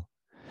as well.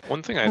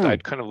 One thing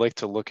I'd kind of like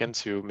to look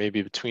into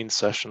maybe between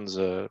sessions,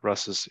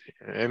 Russ, is,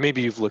 and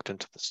maybe you've looked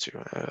into this too.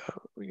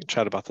 We can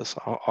chat about this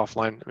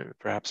offline,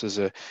 perhaps, is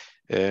there's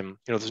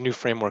a new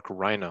framework,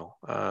 Rhino.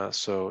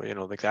 So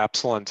like the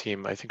Epsilon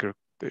team, I think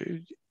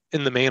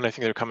in the main, I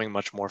think they're coming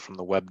much more from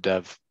the web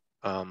dev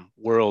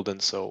world, and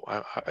so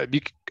I'd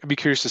be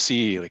curious to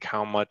see like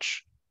how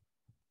much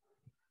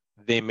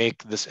they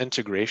make this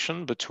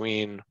integration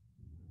between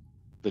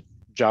the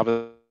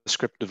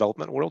JavaScript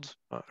development world,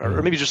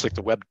 or maybe just like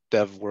the web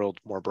dev world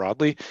more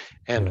broadly,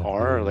 and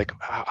R, like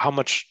how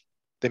much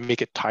they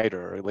make it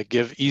tighter, or like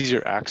give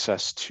easier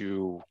access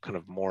to kind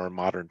of more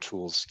modern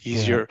tools,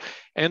 easier,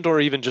 and or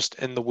even just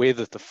in the way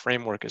that the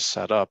framework is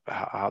set up,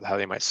 how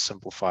they might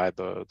simplify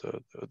the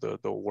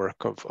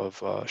work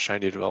of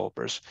Shiny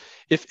developers,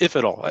 if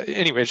at all.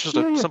 Anyway, it's just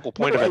a simple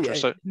point of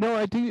interest. No,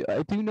 I do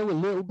know a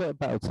little bit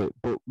about it,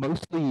 but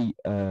mostly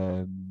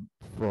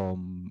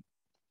from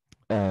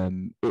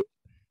it.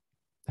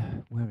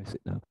 Where is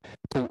it now?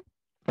 So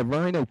a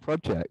Rhino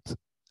project.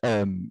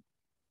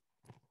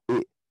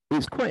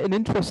 It's quite an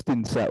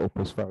interesting setup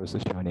as far as the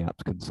Shiny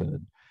app's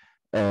concerned.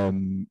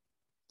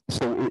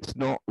 So it's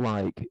not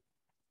like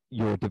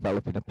you're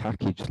developing a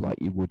package like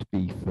you would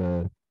be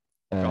for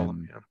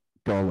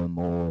Golem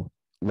or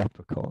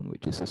Leprechaun,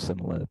 which is a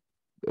similar,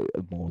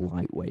 a more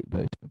lightweight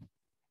version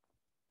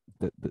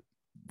of the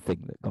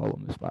thing that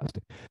Golem aspires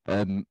to.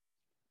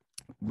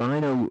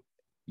 Rhino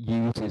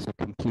uses a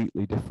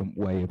completely different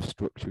way of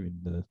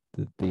structuring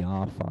the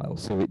R file.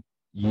 So it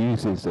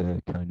uses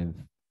a kind of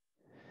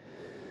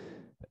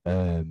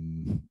I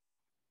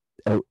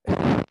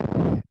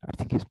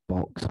think it's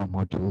box or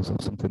modules or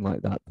something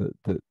like that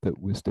that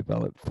was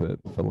developed for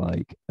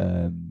like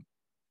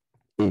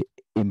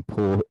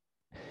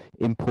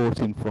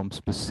importing from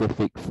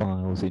specific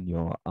files in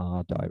your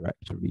R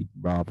directory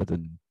rather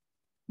than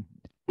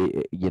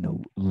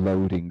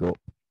loading up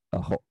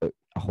a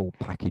whole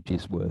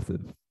package's worth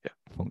of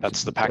functions.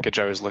 That's the package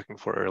I was looking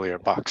for earlier,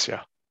 box.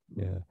 Yeah.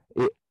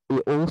 It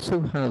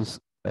also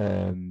has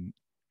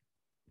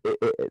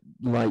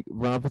like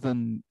rather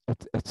than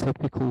a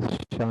typical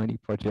Shiny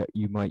project,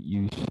 you might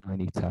use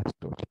Shiny Test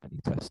or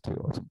Shiny Test 2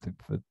 or something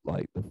for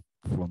like the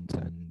front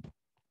end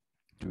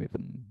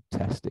driven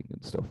testing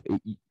and stuff.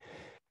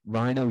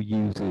 Rhino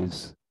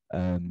uses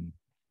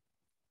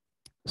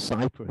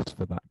Cypress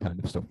for that kind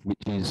of stuff,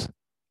 which is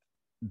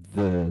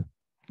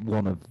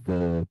one of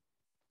the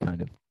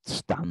kind of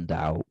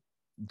standout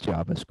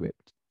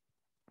JavaScript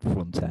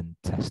front end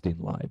testing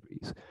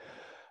libraries.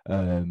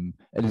 And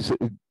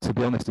to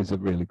be honest, it's a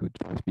really good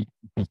choice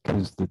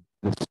because the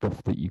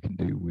stuff that you can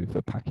do with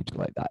a package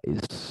like that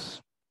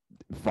is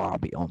far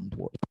beyond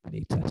what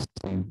any test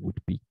 2 would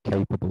be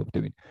capable of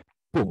doing.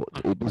 But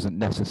it doesn't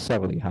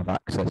necessarily have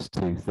access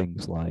to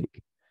things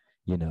like,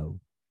 you know,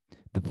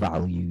 the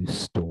values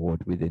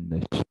stored within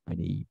the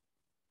Shiny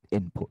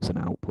inputs and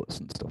outputs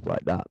and stuff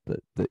like that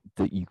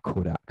that you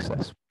could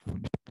access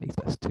from Shiny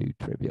Test 2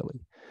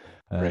 trivially.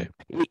 Right.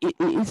 It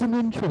is an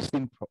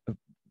interesting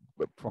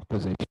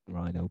proposition,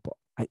 Rhino, but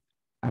I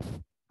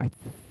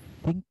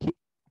think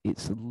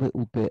it's a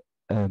little bit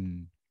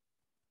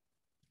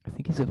I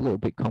think it's a little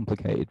bit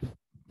complicated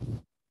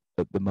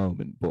at the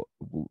moment, but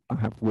I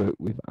have worked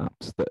with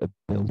apps that are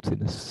built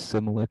in a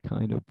similar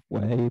kind of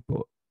way,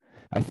 but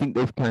I think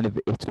they've kind of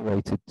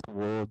iterated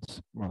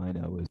towards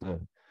Rhino as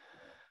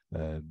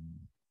a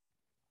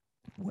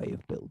way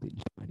of building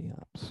Shiny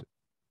apps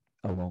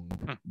along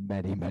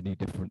many, many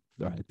different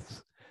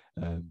threads.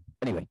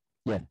 Anyway,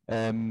 yeah.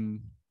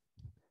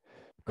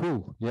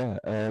 Cool, yeah.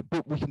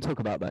 But we can talk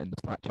about that in the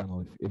Slack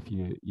channel if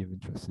you're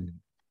interested in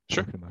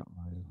talking about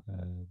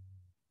Rhino.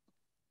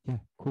 Yeah,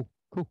 cool.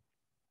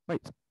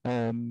 Right.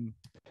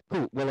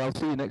 Cool. Well, I'll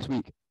see you next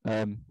week.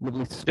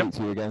 Lovely to speak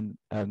to you again,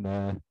 and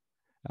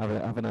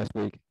have a nice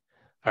week.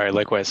 All right,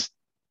 likewise.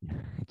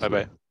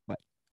 Bye-bye.